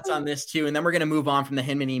get your thoughts on this too. And then we're going to move on from the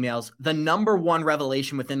Hinman emails. The number one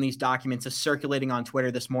revelation within these documents is circulating on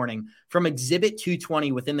Twitter this morning from Exhibit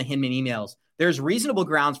 220 within the Hinman emails. There's reasonable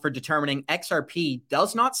grounds for determining XRP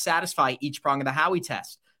does not satisfy each prong of the Howey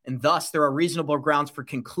test. And thus, there are reasonable grounds for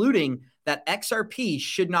concluding that XRP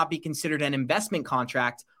should not be considered an investment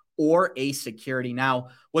contract or a security. Now,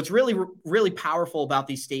 what's really, really powerful about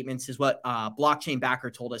these statements is what Blockchain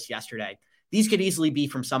Backer told us yesterday. These could easily be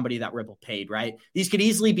from somebody that Ripple paid, right? These could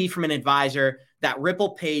easily be from an advisor that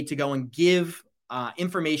Ripple paid to go and give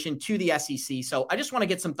information to the SEC. So I just want to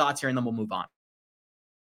get some thoughts here, and then we'll move on.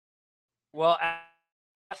 Well,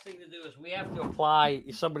 the last thing to do is we have to apply,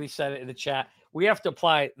 somebody said it in the chat, we have to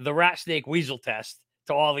apply the rat, snake, weasel test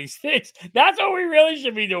to all these things. That's what we really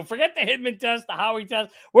should be doing. Forget the Hinman test, the Howey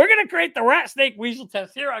test. We're going to create the rat, snake, weasel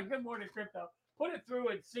test here on Good Morning Crypto. Put it through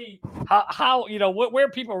and see how where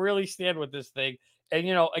people really stand with this thing. And,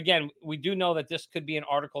 again, we do know that this could be an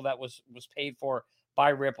article that was paid for by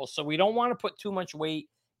Ripple. So we don't want to put too much weight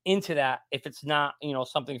into that if it's not,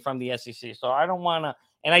 something from the SEC. So I don't want to,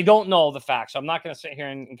 and I don't know the facts. So I'm not going to sit here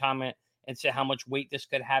and comment and say how much weight this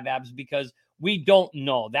could have, Abs, because we don't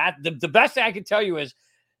know. That the best thing I can tell you is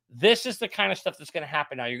this is the kind of stuff that's going to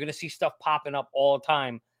happen now. You're going to see stuff popping up all the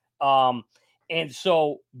time. And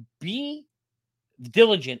so be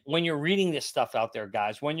diligent when you're reading this stuff out there,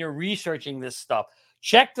 guys, when you're researching this stuff.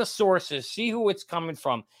 Check the sources, see who it's coming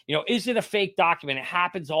from. Is it a fake document? It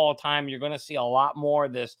happens all the time. You're going to see a lot more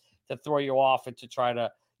of this to throw you off and to try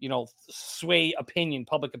to, sway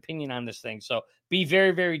public opinion on this thing. So be very,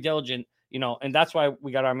 very diligent, and that's why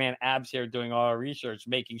we got our man Abs here doing all our research,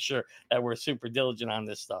 making sure that we're super diligent on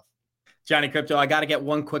this stuff. Johnny Crypto, I got to get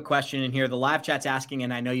one quick question in here. The live chat's asking,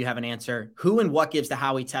 and I know you have an answer. Who and what gives the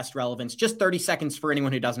Howey test relevance? Just 30 seconds for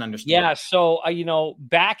anyone who doesn't understand. Yeah. So,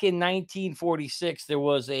 back in 1946, there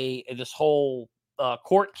was this whole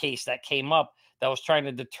court case that came up that was trying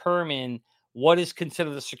to determine what is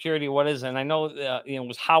considered a security, what isn't. And I know, it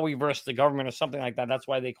was Howey versus the government or something like that. That's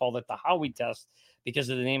why they called it the Howey test, because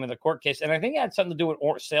of the name of the court case. And I think it had something to do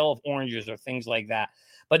with sale of oranges or things like that.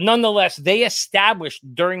 But nonetheless, they established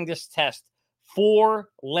during this test 4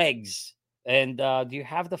 legs. And do you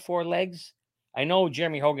have the 4 legs? I know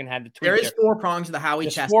Jeremy Hogan had the tweet. There is 4 prongs to the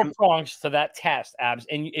Howey test. 4 prongs to that test, Abs.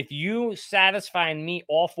 And if you satisfy and meet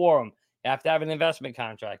all 4 of them, you have to have an investment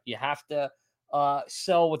contract. You have to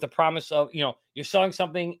sell with the promise of, you're selling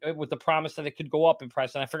something with the promise that it could go up in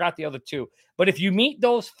price. And I forgot the other 2. But if you meet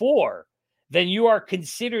those 4, then you are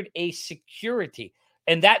considered a security.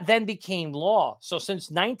 And that then became law. So since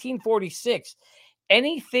 1946,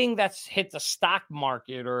 anything that's hit the stock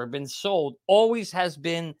market or been sold always has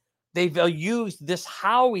been, they've used this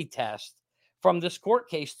Howey test from this court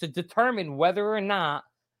case to determine whether or not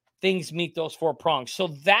things meet those 4 prongs. So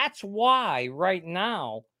that's why right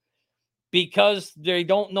now, because they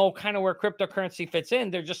don't know kind of where cryptocurrency fits in,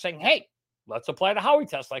 they're just saying, hey, let's apply the Howey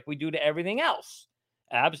test like we do to everything else,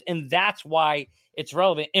 Abs. And that's why it's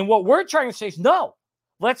relevant. And what we're trying to say is no.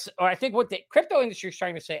 I think what the crypto industry is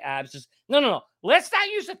trying to say, Abs, is no. Let's not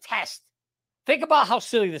use a test. Think about how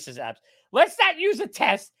silly this is, Abs. Let's not use a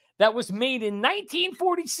test that was made in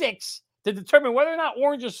 1946 to determine whether or not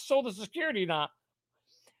oranges sold as security or not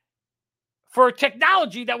for a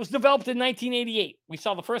technology that was developed in 1988. We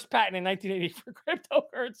saw the first patent in 1988 for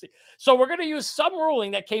cryptocurrency. So we're going to use some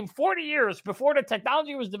ruling that came 40 years before the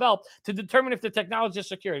technology was developed to determine if the technology is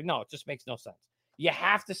security. No, it just makes no sense. You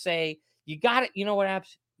have to say, you got it. You know what,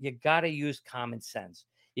 Abs? You got to use common sense.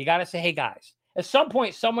 You got to say, hey, guys, at some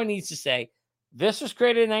point, someone needs to say, this was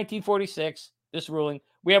created in 1946, this ruling.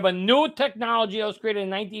 We have a new technology that was created in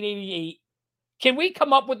 1988. Can we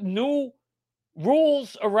come up with new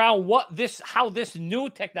rules around how this new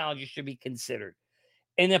technology should be considered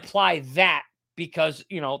and apply that? Because,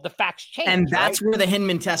 the facts change. And that's where the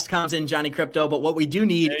Hinman test comes in, Johnny Crypto. But what we do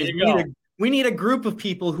need is we need a group of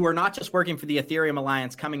people who are not just working for the Ethereum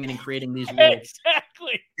Alliance coming in and creating these rules.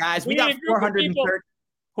 Exactly. Guys, we got 430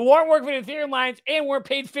 who aren't working for the Ethereum Alliance and we're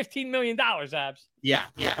paid $15 million, Abs. Yeah.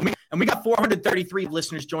 And we got 433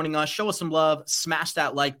 listeners joining us. Show us some love, smash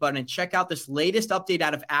that like button, and check out this latest update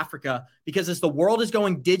out of Africa, because as the world is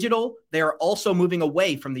going digital, they are also moving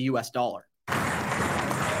away from the US dollar.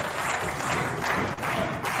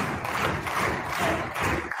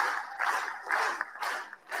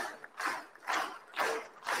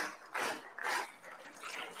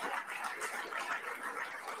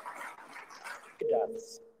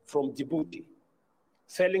 From Djibouti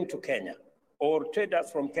selling to Kenya, or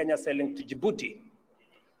traders from Kenya selling to Djibouti,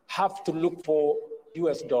 have to look for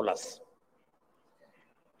US dollars.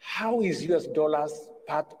 How is US dollars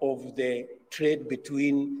part of the trade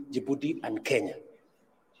between Djibouti and Kenya?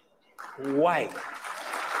 Why?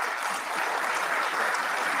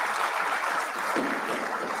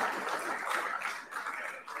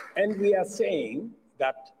 And we are saying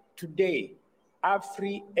that today,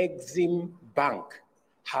 Afri-Exim Bank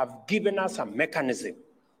have given us a mechanism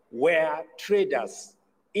where traders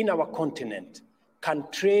in our continent can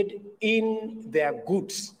trade in their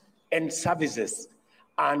goods and services,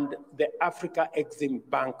 and the Africa Exim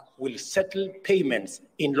Bank will settle payments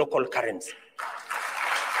in local currency.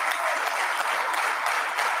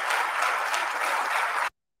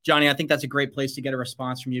 Johnny, I think that's a great place to get a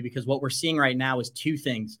response from you, because what we're seeing right now is 2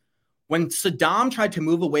 things. When Saddam tried to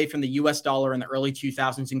move away from the US dollar in the early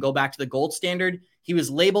 2000s and go back to the gold standard, he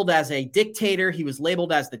was labeled as a dictator. He was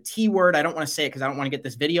labeled as the T word. I don't want to say it because I don't want to get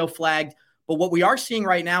this video flagged. But what we are seeing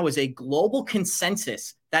right now is a global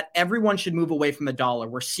consensus that everyone should move away from the dollar.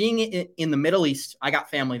 We're seeing it in the Middle East. I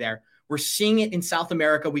got family there. We're seeing it in South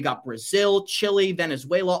America. We got Brazil, Chile,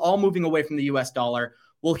 Venezuela, all moving away from the US dollar.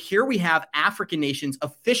 Well, here we have African nations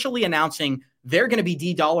officially announcing they're going to be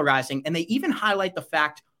de-dollarizing. And they even highlight the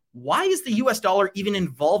fact Why is the US dollar even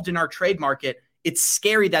involved in our trade market? It's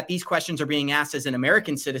scary that these questions are being asked as an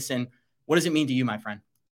American citizen. What does it mean to you, my friend?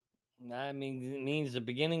 I mean, it means the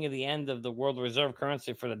beginning of the end of the world reserve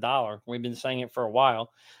currency for the dollar. We've been saying it for a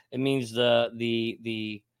while. It means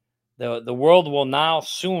the world will now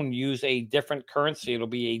soon use a different currency. It'll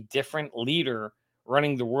be a different leader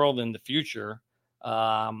running the world in the future.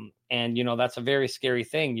 And, you know, that's a very scary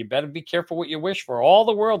thing. You better be careful what you wish for. All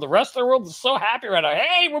the world, the rest of the world is so happy right now.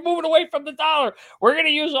 Hey, we're moving away from the dollar. We're going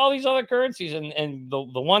to use all these other currencies. And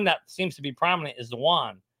the one that seems to be prominent is the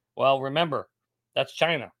yuan. Well, remember, that's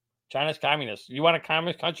China. China's communist. You want a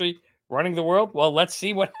communist country running the world? Well, let's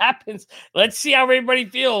see what happens. Let's see how everybody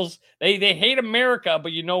feels. They hate America,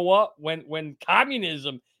 but you know what? When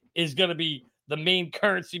communism is going to be the main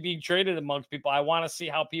currency being traded amongst people, I want to see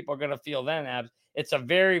how people are going to feel then, Abs. It's a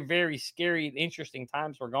very, very scary and interesting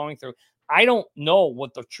times we're going through. I don't know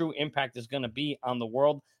what the true impact is going to be on the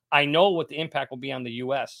world. I know what the impact will be on the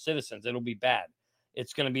U.S. citizens. It'll be bad.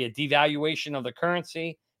 It's going to be a devaluation of the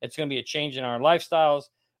currency. It's going to be a change in our lifestyles.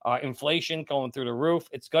 Inflation going through the roof.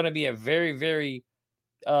 It's going to be a very, very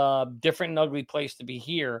different and ugly place to be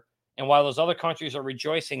here. And while those other countries are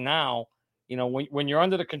rejoicing now, you know, when you're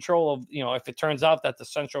under the control of, you know, if it turns out that the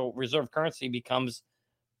central reserve currency becomes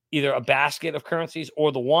either a basket of currencies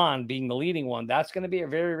or the yuan being the leading one, that's going to be a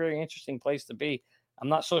very, very interesting place to be. I'm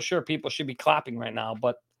not so sure people should be clapping right now,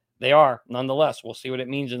 but they are nonetheless. We'll see what it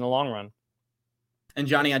means in the long run. And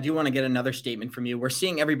Johnny, I do want to get another statement from you. We're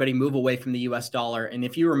seeing everybody move away from the US dollar. And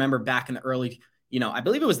if you remember back in the early, you know, I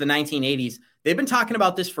believe it was the 1980s, they've been talking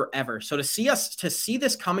about this forever. So to see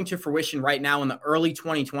this coming to fruition right now in the early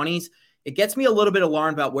 2020s, it gets me a little bit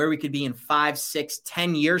alarmed about where we could be in 5, 6,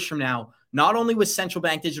 10 years from now, not only with central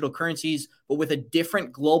bank digital currencies, but with a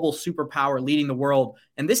different global superpower leading the world.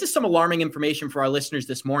 And this is some alarming information for our listeners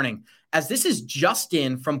this morning, as this is just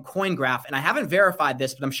in from CoinGraph, and I haven't verified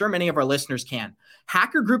this, but I'm sure many of our listeners can.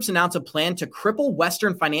 Hacker groups announced a plan to cripple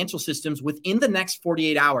Western financial systems within the next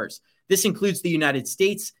 48 hours. This includes the United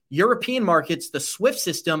States, European markets, the SWIFT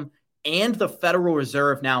system, and the Federal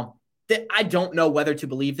Reserve. Now, I don't know whether to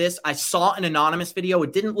believe this. I saw an anonymous video.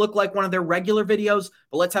 It didn't look like one of their regular videos,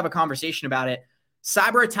 but let's have a conversation about it.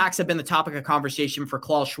 Cyber attacks have been the topic of conversation for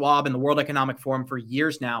Klaus Schwab and the World Economic Forum for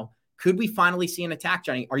years now. Could we finally see an attack,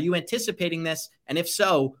 Johnny? Are you anticipating this? And if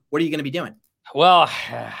so, what are you going to be doing? Well,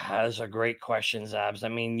 those are great questions, Abs. I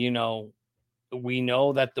mean, you know, we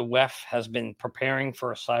know that the WEF has been preparing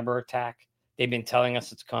for a cyber attack. They've been telling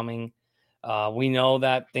us it's coming. We know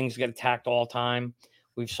that things get attacked all the time.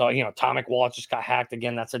 We saw, you know, Atomic Wallet just got hacked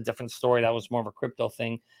again. That's a different story. That was more of a crypto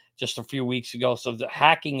thing just a few weeks ago. So the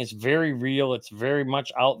hacking is very real. It's very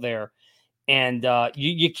much out there. And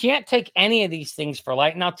you can't take any of these things for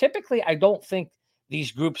light. Now, typically, I don't think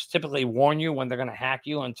these groups typically warn you when they're going to hack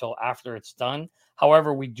you until after it's done.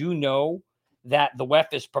 However, we do know that the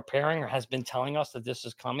WEF is preparing or has been telling us that this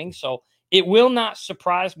is coming. So it will not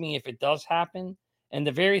surprise me if it does happen. And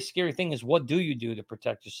the very scary thing is, what do you do to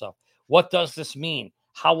protect yourself? What does this mean?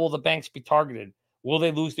 How will the banks be targeted? Will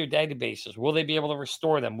they lose their databases? Will they be able to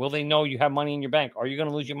restore them? Will they know you have money in your bank? Are you going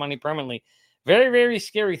to lose your money permanently? Very, very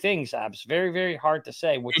scary things, Abs. Very, very hard to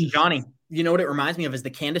say. And Johnny, you know what it reminds me of is the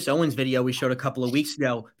Candace Owens video we showed a couple of weeks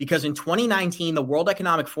ago, because in 2019, the World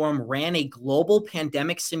Economic Forum ran a global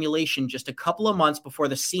pandemic simulation just a couple of months before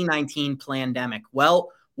the C-19 pandemic.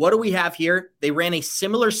 Well, what do we have here? They ran a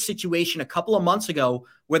similar situation a couple of months ago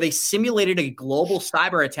where they simulated a global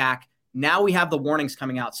cyber attack. Now we have the warnings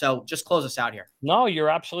coming out. So just close us out here. No, you're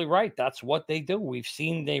absolutely right. That's what they do. We've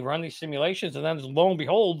seen they run these simulations, and then lo and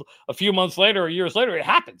behold, a few months later or years later, it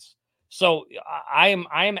happens. So I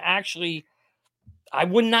am actually, I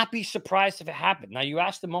would not be surprised if it happened. Now, you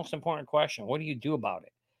asked the most important question. What do you do about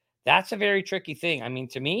it? That's a very tricky thing. I mean,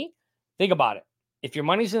 to me, think about it. If your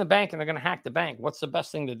money's in the bank and they're going to hack the bank, what's the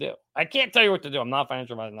best thing to do? I can't tell you what to do. I'm not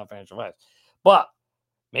financial advice, but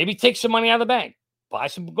maybe take some money out of the bank. Buy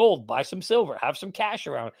some gold, buy some silver, have some cash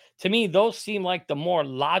around. To me, those seem like the more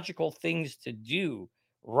logical things to do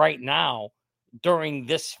right now during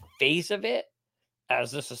this phase of it, as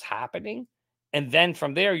this is happening. And then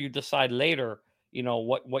from there, you decide later, you know,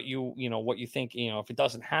 what you think, you know, if it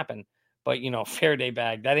doesn't happen. But, you know, Faraday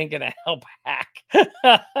bag, that ain't going to help hack.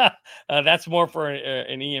 That's more for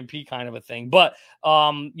an EMP kind of a thing. But,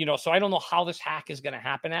 you know, so I don't know how this hack is going to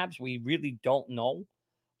happen, Abs. We really don't know.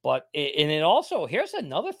 But it also, here's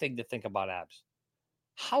another thing to think about, Abs.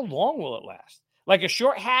 How long will it last? Like a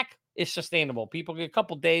short hack is sustainable. People get a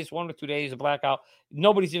couple days, 1 or 2 days of blackout.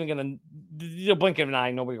 Nobody's even going to blink of an eye.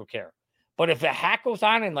 Nobody will care. But if a hack goes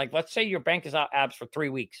on and, like, let's say your bank is out, Abs, for 3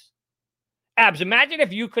 weeks. Abs, imagine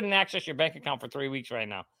if you couldn't access your bank account for 3 weeks right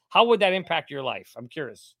now. How would that impact your life? I'm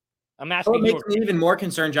curious. I'm asking Well, it you. makes me even more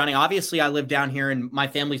concerned, Johnny. Obviously, I live down here and my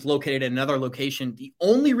family's located at another location. The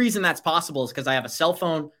only reason that's possible is because I have a cell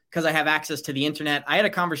phone, because I have access to the internet. I had a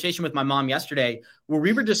conversation with my mom yesterday where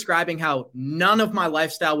we were describing how none of my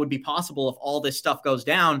lifestyle would be possible if all this stuff goes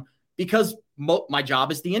down, because my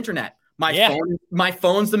job is the internet. My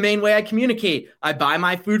phone's the main way I communicate. I buy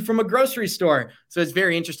my food from a grocery store. So it's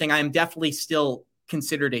very interesting. I am definitely still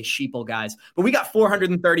considered a sheeple, guys. But we got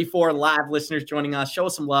 434 live listeners joining us. Show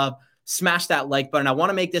us some love. Smash that like button. I want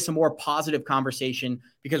to make this a more positive conversation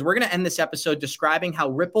because we're going to end this episode describing how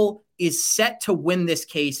Ripple is set to win this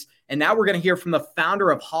case. And now we're going to hear from the founder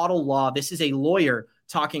of HODL Law. This is a lawyer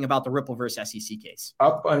talking about the Ripple versus SEC case.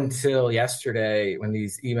 Up until yesterday, when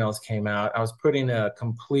these emails came out, I was putting a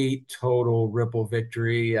complete total Ripple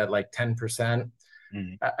victory at like 10%.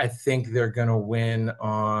 Mm-hmm. I think they're going to win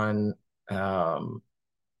on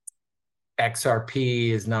XRP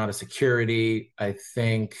is not a security. I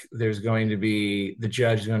think there's going to be, the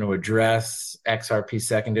judge is going to address XRP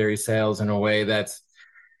secondary sales in a way that's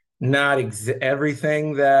not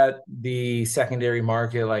everything that the secondary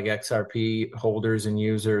market like XRP holders and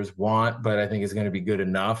users want, but I think it's going to be good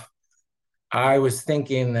enough. I was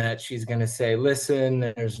thinking that she's going to say,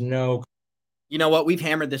 listen, there's no... You know what? We've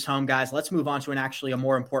hammered this home, guys. Let's move on to a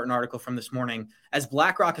more important article from this morning. As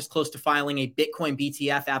BlackRock is close to filing a Bitcoin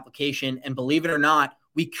BTF application, and believe it or not,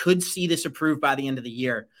 we could see this approved by the end of the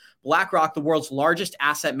year. BlackRock, the world's largest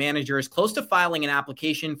asset manager, is close to filing an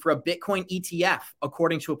application for a Bitcoin ETF,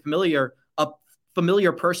 according to a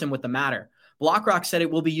familiar person with the matter. BlackRock said it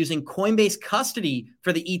will be using Coinbase custody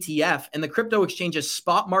for the ETF and the crypto exchange's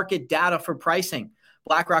spot market data for pricing.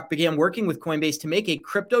 BlackRock began working with Coinbase to make a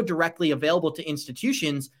crypto directly available to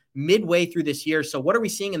institutions midway through this year. So what are we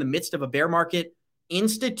seeing in the midst of a bear market?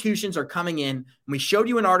 Institutions are coming in. And we showed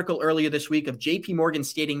you an article earlier this week of JP Morgan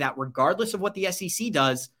stating that regardless of what the SEC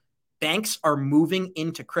does, banks are moving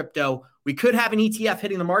into crypto. We could have an ETF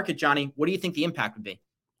hitting the market, Johnny. What do you think the impact would be?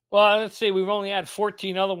 Well, let's see. We've only had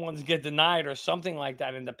 14 other ones get denied or something like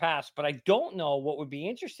that in the past. But I don't know. What would be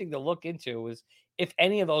interesting to look into is if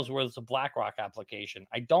any of those was a BlackRock application.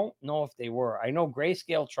 I don't know if they were. I know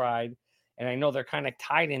Grayscale tried, and I know they're kind of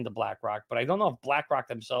tied into BlackRock, but I don't know if BlackRock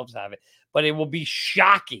themselves have it. But it will be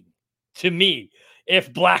shocking to me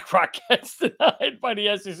if BlackRock gets denied by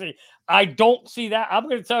the SEC. I don't see that. I'm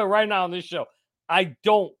going to tell you right now on this show, I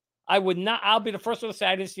would not. I'll be the first one to say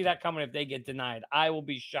I didn't see that coming if they get denied. I will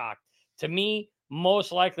be shocked. To me,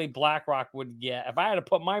 most likely BlackRock would get. If I had to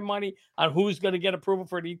put my money on who's going to get approval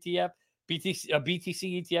for an ETF, BTC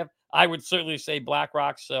ETF, I would certainly say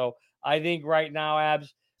BlackRock. So I think right now,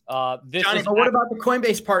 Abs, Johnny, but what about the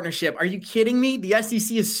Coinbase partnership? Are you kidding me? The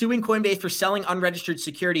SEC is suing Coinbase for selling unregistered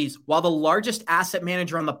securities while the largest asset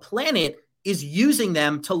manager on the planet is using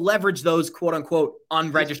them to leverage those quote unquote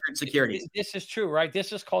unregistered securities. This is true, right?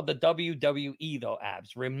 This is called the WWE though,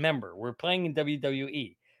 Abs. Remember, we're playing in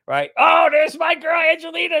WWE. Right? Oh, there's my girl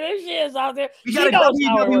Angelina. There she is out there. We got a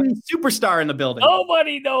WWE superstar in the building.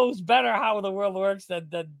 Nobody knows better how the world works than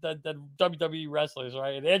WWE wrestlers,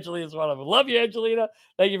 right? And Angelina is one of them. Love you, Angelina.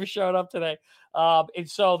 Thank you for showing up today. And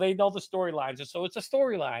so they know the storylines. And so it's a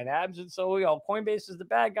storyline, Abs. And so, Coinbase is the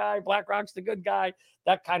bad guy. BlackRock's the good guy.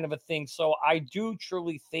 That kind of a thing. So I do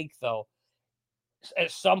truly think, though,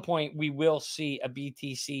 at some point we will see a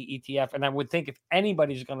BTC ETF, and I would think if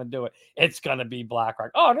anybody's going to do it, it's going to be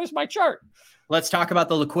BlackRock. Oh, there's my chart. Let's talk about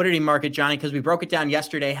the liquidity market, Johnny, because we broke it down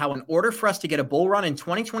yesterday, how in order for us to get a bull run in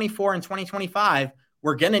 2024 and 2025,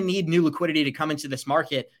 we're going to need new liquidity to come into this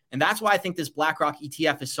market. And that's why I think this BlackRock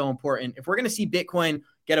ETF is so important. If we're going to see Bitcoin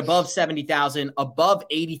get above 70,000, above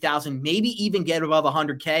 80,000, maybe even get above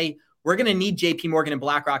 100K, we're going to need JP Morgan and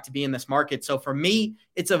BlackRock to be in this market. So for me,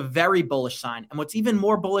 it's a very bullish sign. And what's even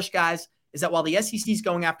more bullish, guys, is that while the SEC is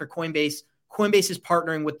going after Coinbase, Coinbase is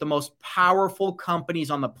partnering with the most powerful companies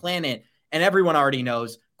on the planet. And everyone already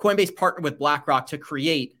knows Coinbase partnered with BlackRock to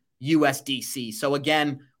create USDC. So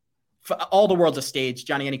again, for all the world's a stage.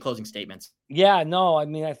 Johnny, any closing statements? Yeah, no, I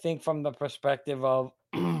mean, I think from the perspective of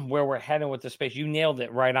where we're heading with the space, you nailed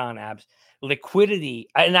it right on, Abs. Liquidity.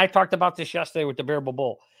 And I talked about this yesterday with the Bearable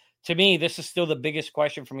Bull. To me, this is still the biggest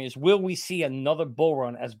question for me is, will we see another bull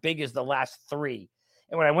run as big as the last three?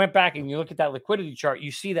 And when I went back and you look at that liquidity chart,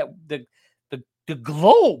 you see that the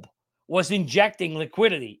globe was injecting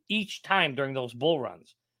liquidity each time during those bull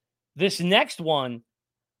runs. This next one,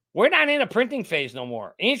 we're not in a printing phase no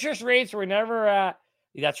more. Interest rates were never at.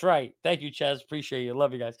 That's right. Thank you, Ches. Appreciate you.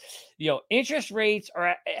 Love you guys. Interest rates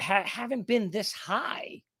haven't been this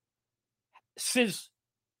high since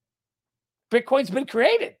Bitcoin's been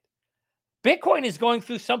created. Bitcoin is going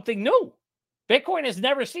through something new. Bitcoin has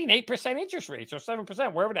never seen 8% interest rates or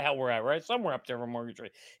 7%, wherever the hell we're at, right? Somewhere up there for mortgage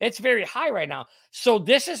rate. It's very high right now. So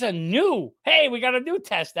this is a new, hey, we got a new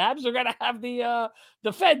test, Abs. We're going to have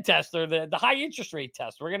the Fed test or the high interest rate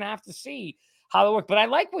test. We're going to have to see how it works. But I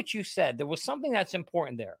like what you said. There was something that's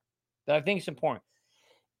important there that I think is important.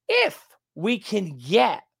 If we can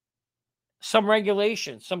get some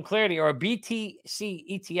regulation, some clarity, or a BTC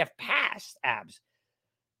ETF passed, Abs,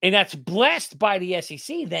 and that's blessed by the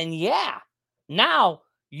SEC, then yeah, now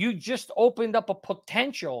you just opened up a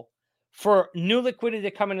potential for new liquidity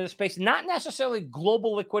to come into the space, not necessarily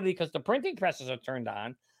global liquidity because the printing presses are turned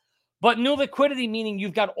on, but new liquidity, meaning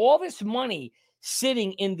you've got all this money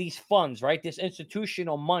sitting in these funds, right? This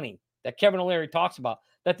institutional money that Kevin O'Leary talks about,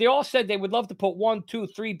 that they all said they would love to put 1, 2,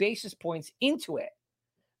 3 basis points into it.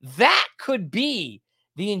 That could be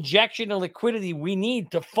the injection of liquidity we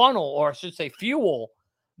need to funnel, or I should say fuel,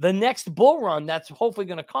 the next bull run that's hopefully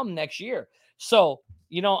going to come next year. So,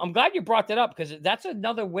 I'm glad you brought that up because that's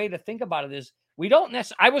another way to think about it is we don't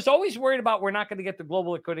necessarily, I was always worried about we're not going to get the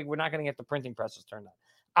global liquidity. We're not going to get the printing presses turned on.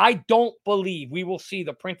 I don't believe we will see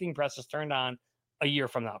the printing presses turned on a year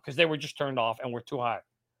from now because they were just turned off and we're too high.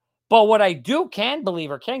 But what I can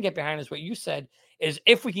believe or can get behind is what you said is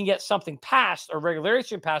if we can get something passed or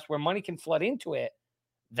regulation passed where money can flood into it,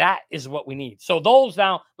 that is what we need. So those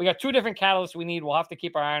now, we got 2 different catalysts we need. We'll have to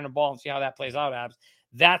keep our eye on the ball and see how that plays out, Abs.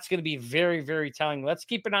 That's going to be very, very telling. Let's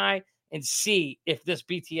keep an eye and see if this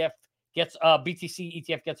BTC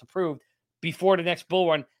ETF gets approved before the next bull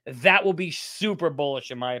run. That will be super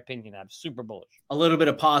bullish, in my opinion, Abs. Super bullish. A little bit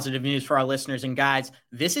of positive news for our listeners. And guys,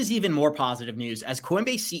 this is even more positive news as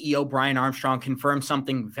Coinbase CEO Brian Armstrong confirmed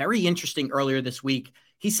something very interesting earlier this week.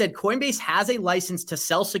 He said Coinbase has a license to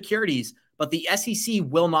sell securities, but the SEC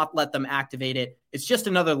will not let them activate it. It's just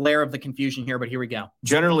another layer of the confusion here, but here we go.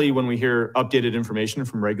 Generally, when we hear updated information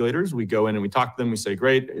from regulators, we go in and we talk to them. We say,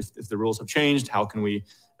 great, if the rules have changed, how can we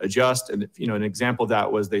adjust? And an example of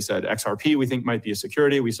that was they said XRP we think might be a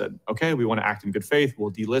security. We said, okay, we want to act in good faith.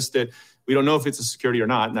 We'll delist it. We don't know if it's a security or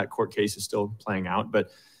not, and that court case is still playing out. But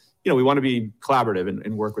we want to be collaborative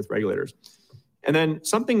and work with regulators. And then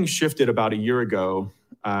something shifted about a year ago.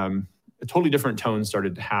 A totally different tone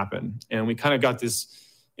started to happen. And we kind of got this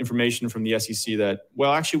information from the SEC that,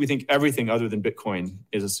 well, actually, we think everything other than Bitcoin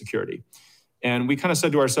is a security. And we kind of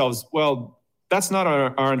said to ourselves, well, that's not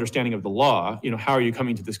our understanding of the law. How are you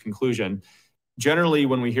coming to this conclusion? Generally,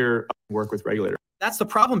 when we hear work with regulators. That's the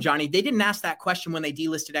problem, Johnny. They didn't ask that question when they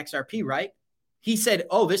delisted XRP, right? He said,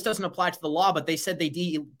 oh, this doesn't apply to the law, but they said they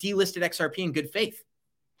delisted XRP in good faith.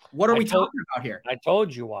 What are we talking about here? I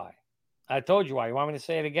told you why. You want me to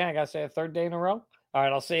say it again? I got to say it a 3rd day in a row? All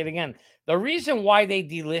right, I'll say it again. The reason why they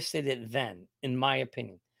delisted it then, in my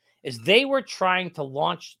opinion, is they were trying to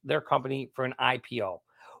launch their company for an IPO,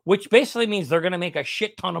 which basically means they're going to make a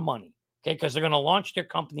shit ton of money, okay, because they're going to launch their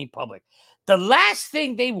company public. The last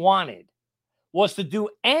thing they wanted was to do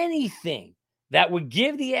anything that would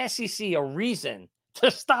give the SEC a reason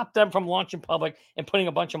to stop them from launching public and putting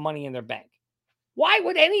a bunch of money in their bank. Why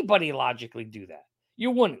would anybody logically do that?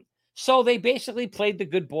 You wouldn't. So they basically played the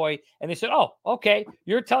good boy and they said, oh, okay,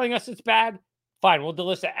 you're telling us it's bad. Fine, we'll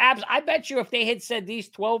delist it. Abs, I bet you if they had said these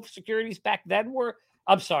 12 securities back then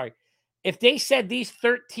if they said these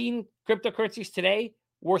 13 cryptocurrencies today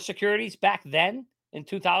were securities back then in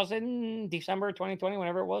December 2020,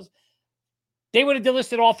 whenever it was, they would have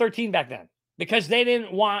delisted all 13 back then because they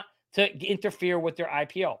didn't want to interfere with their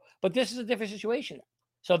IPO. But this is a different situation.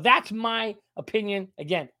 So that's my opinion.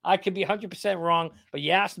 Again, I could be 100% wrong, but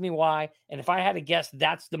you asked me why. And if I had to guess,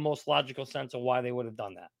 that's the most logical sense of why they would have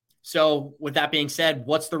done that. So with that being said,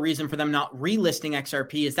 what's the reason for them not relisting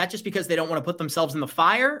XRP? Is that just because they don't want to put themselves in the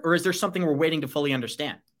fire? Or is there something we're waiting to fully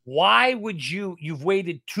understand? Why would you've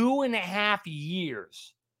waited 2.5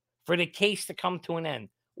 years for the case to come to an end.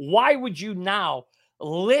 Why would you now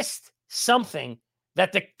list something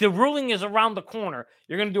that the ruling is around the corner?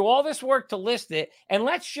 You're going to do all this work to list it, and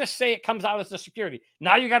let's just say it comes out as a security.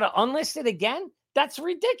 Now you got to unlist it again? That's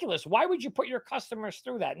ridiculous. Why would you put your customers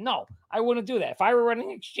through that? No, I wouldn't do that. If I were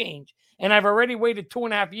running an exchange and I've already waited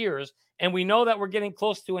 2.5 years and we know that we're getting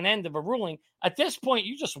close to an end of a ruling, at this point,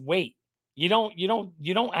 you just wait. You don't,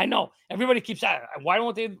 I know everybody keeps at it. Why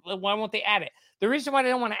won't they add it? The reason why they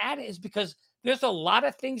don't want to add it is because there's a lot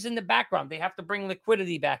of things in the background. They have to bring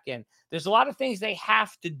liquidity back in. There's a lot of things they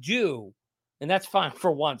have to do. And that's fine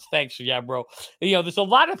for once. Thanks. Yeah, bro. There's a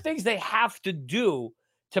lot of things they have to do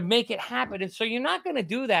to make it happen. And so you're not going to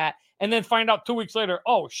do that and then find out 2 weeks later,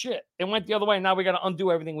 oh, shit, it went the other way. Now we got to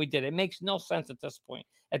undo everything we did. It makes no sense at this point.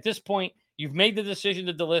 At this point, You've made the decision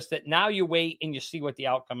to delist it. Now you wait and you see what the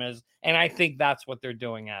outcome is. And I think that's what they're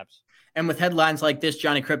doing, Abs. And with headlines like this,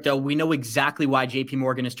 Johnny Crypto, we know exactly why JP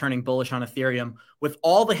Morgan is turning bullish on Ethereum. With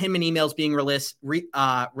all the Hinman emails being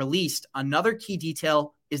released, another key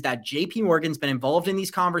detail is that JP Morgan's been involved in these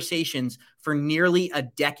conversations for nearly a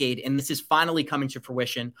decade, and this is finally coming to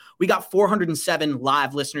fruition. We got 407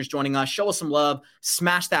 live listeners joining us. Show us some love,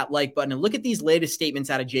 smash that like button, and look at these latest statements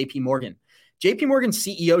out of JP Morgan. JP Morgan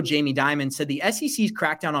CEO Jamie Dimon said the SEC's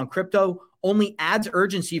crackdown on crypto only adds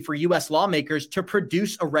urgency for U.S. lawmakers to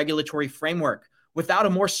produce a regulatory framework. Without a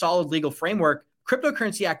more solid legal framework,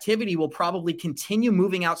 cryptocurrency activity will probably continue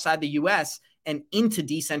moving outside the U.S. and into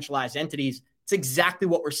decentralized entities. It's exactly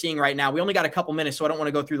what we're seeing right now. We only got a couple minutes, so I don't want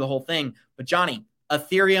to go through the whole thing. But Johnny,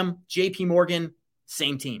 Ethereum, JP Morgan,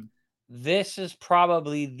 same team. This is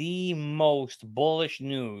probably the most bullish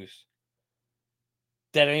news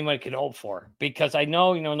that anybody could hope for, because I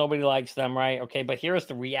know, nobody likes them, right? Okay, but here's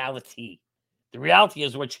the reality. The reality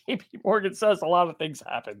is what JP Morgan says, a lot of things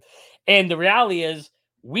happen. And the reality is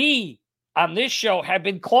we on this show have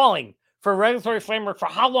been calling for a regulatory framework for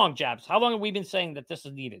how long, Jabs? How long have we been saying that this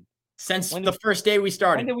is needed? Since the first day we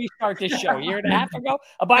started. When did we start this show? A year and a half ago?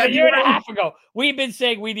 About a year and a half ago. We've been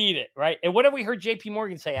saying we need it, right? And what have we heard JP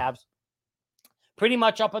Morgan say, Abs? Pretty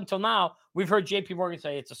much up until now, we've heard JP Morgan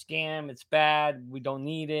say it's a scam, it's bad, we don't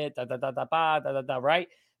need it, right?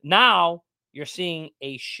 Now you're seeing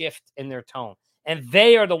a shift in their tone. And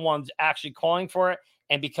they are the ones actually calling for it.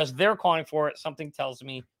 And because they're calling for it, something tells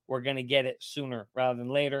me we're going to get it sooner rather than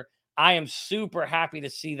later. I am super happy to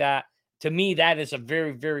see that. To me, that is a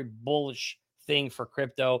very, very bullish thing for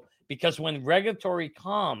crypto, because when regulatory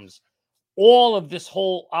comes, all of this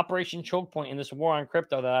whole Operation Choke Point in this war on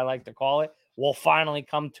crypto, that I like to call it, will finally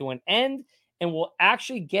come to an end, and we'll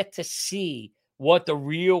actually get to see what the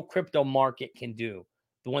real crypto market can do.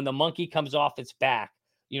 When the monkey comes off its back,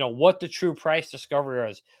 what the true price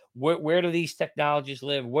discovery is. Where do these technologies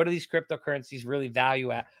live? What do these cryptocurrencies really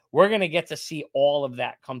value at? We're going to get to see all of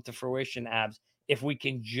that come to fruition, Abs, if we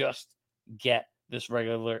can just get this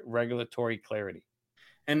regulatory clarity.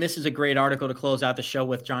 And this is a great article to close out the show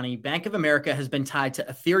with, Johnny. Bank of America has been tied to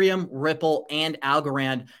Ethereum, Ripple, and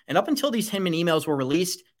Algorand. And up until these Hinman emails were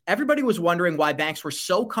released, everybody was wondering why banks were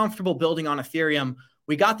so comfortable building on Ethereum.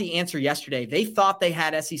 We got the answer yesterday. They thought they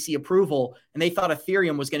had SEC approval, and they thought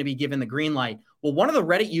Ethereum was going to be given the green light. Well, one of the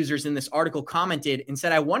Reddit users in this article commented and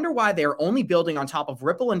said, I wonder why they are only building on top of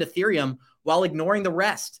Ripple and Ethereum while ignoring the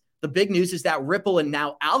rest. The big news is that Ripple and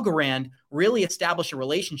now Algorand really establish a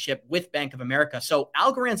relationship with Bank of America. So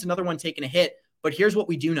Algorand's another one taking a hit, but here's what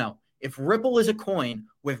we do know. If Ripple is a coin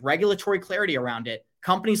with regulatory clarity around it,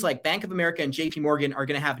 companies like Bank of America and JP Morgan are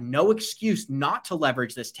going to have no excuse not to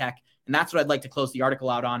leverage this tech. And that's what I'd like to close the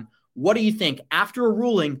article out on. What do you think? After a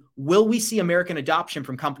ruling, will we see American adoption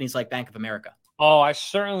from companies like Bank of America? Oh, I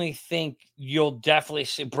certainly think you'll definitely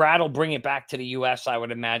see. Brad will bring it back to the U.S., I would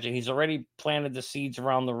imagine. He's already planted the seeds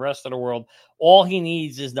around the rest of the world. All he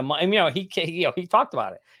needs is the money. He talked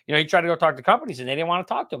about it. He tried to go talk to companies, and they didn't want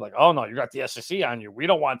to talk to him. Like, oh, no, you got the SEC on you. We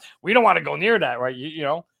don't want to go near that, right?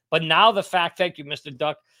 But now thank you, Mr.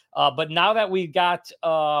 Duck. But now that we've got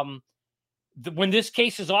when this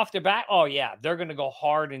case is off their back, oh, yeah, they're going to go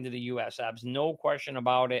hard into the U.S., Abs. No question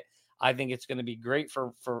about it. I think it's going to be great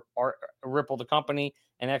for Ripple, the company,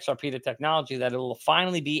 and XRP, the technology, that it will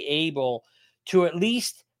finally be able to at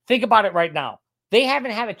least think about it right now. They haven't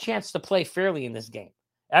had a chance to play fairly in this game.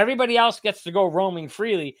 Everybody else gets to go roaming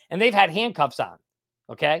freely, and they've had handcuffs on,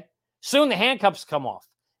 okay? Soon the handcuffs come off.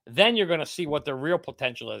 Then you're going to see what the real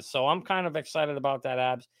potential is. So I'm kind of excited about that,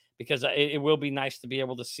 Abs, because it will be nice to be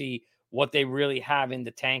able to see what they really have in the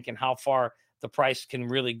tank and how far the price can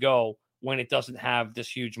really go when it doesn't have this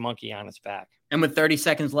huge monkey on its back. And with 30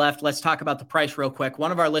 seconds left, let's talk about the price real quick.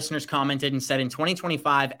 One of our listeners commented and said in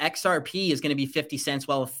 2025, XRP is going to be 50 cents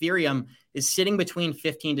while Ethereum is sitting between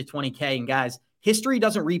 15 to 20K. And guys, history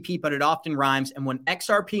doesn't repeat, but it often rhymes. And when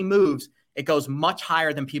XRP moves, it goes much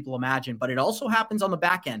higher than people imagine, but it also happens on the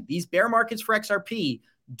back end. These bear markets for XRP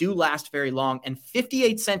do last very long, and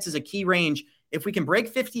 58 cents is a key range. If we can break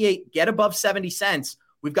 58, get above 70 cents,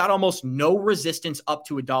 we've got almost no resistance up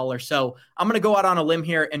to $1. So I'm going to go out on a limb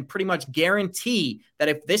here and pretty much guarantee that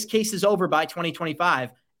if this case is over by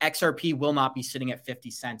 2025, XRP will not be sitting at 50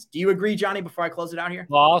 cents. Do you agree, Johnny, before I close it out here?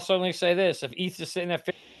 Well, I'll certainly say this. If ETH is sitting at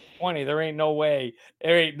 20, there ain't no way.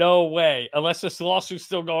 There ain't no way. Unless this lawsuit's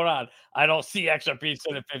still going on, I don't see XRP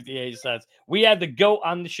sitting at 58 cents. We had the GOAT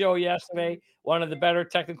on the show yesterday, one of the better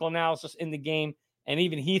technical analysis in the game, and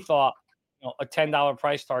even he thought a $10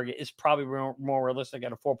 price target is probably more realistic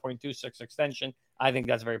at a 4.26 extension. I think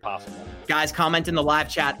that's very possible. Guys, comment in the live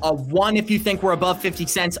chat. A 1 if you think we're above 50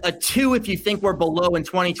 cents. A 2 if you think we're below in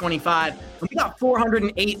 2025. And we got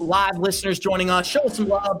 408 live listeners joining us. Show us some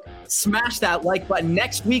love. Smash that like button.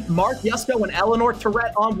 Next week, Mark Yusko and Eleanor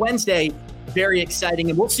Tourette on Wednesday. Very exciting.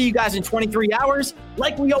 And we'll see you guys in 23 hours.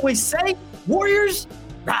 Like we always say, Warriors,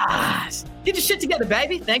 rise. Get your shit together,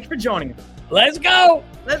 baby. Thanks for joining us. Let's go.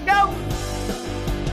 Let's go.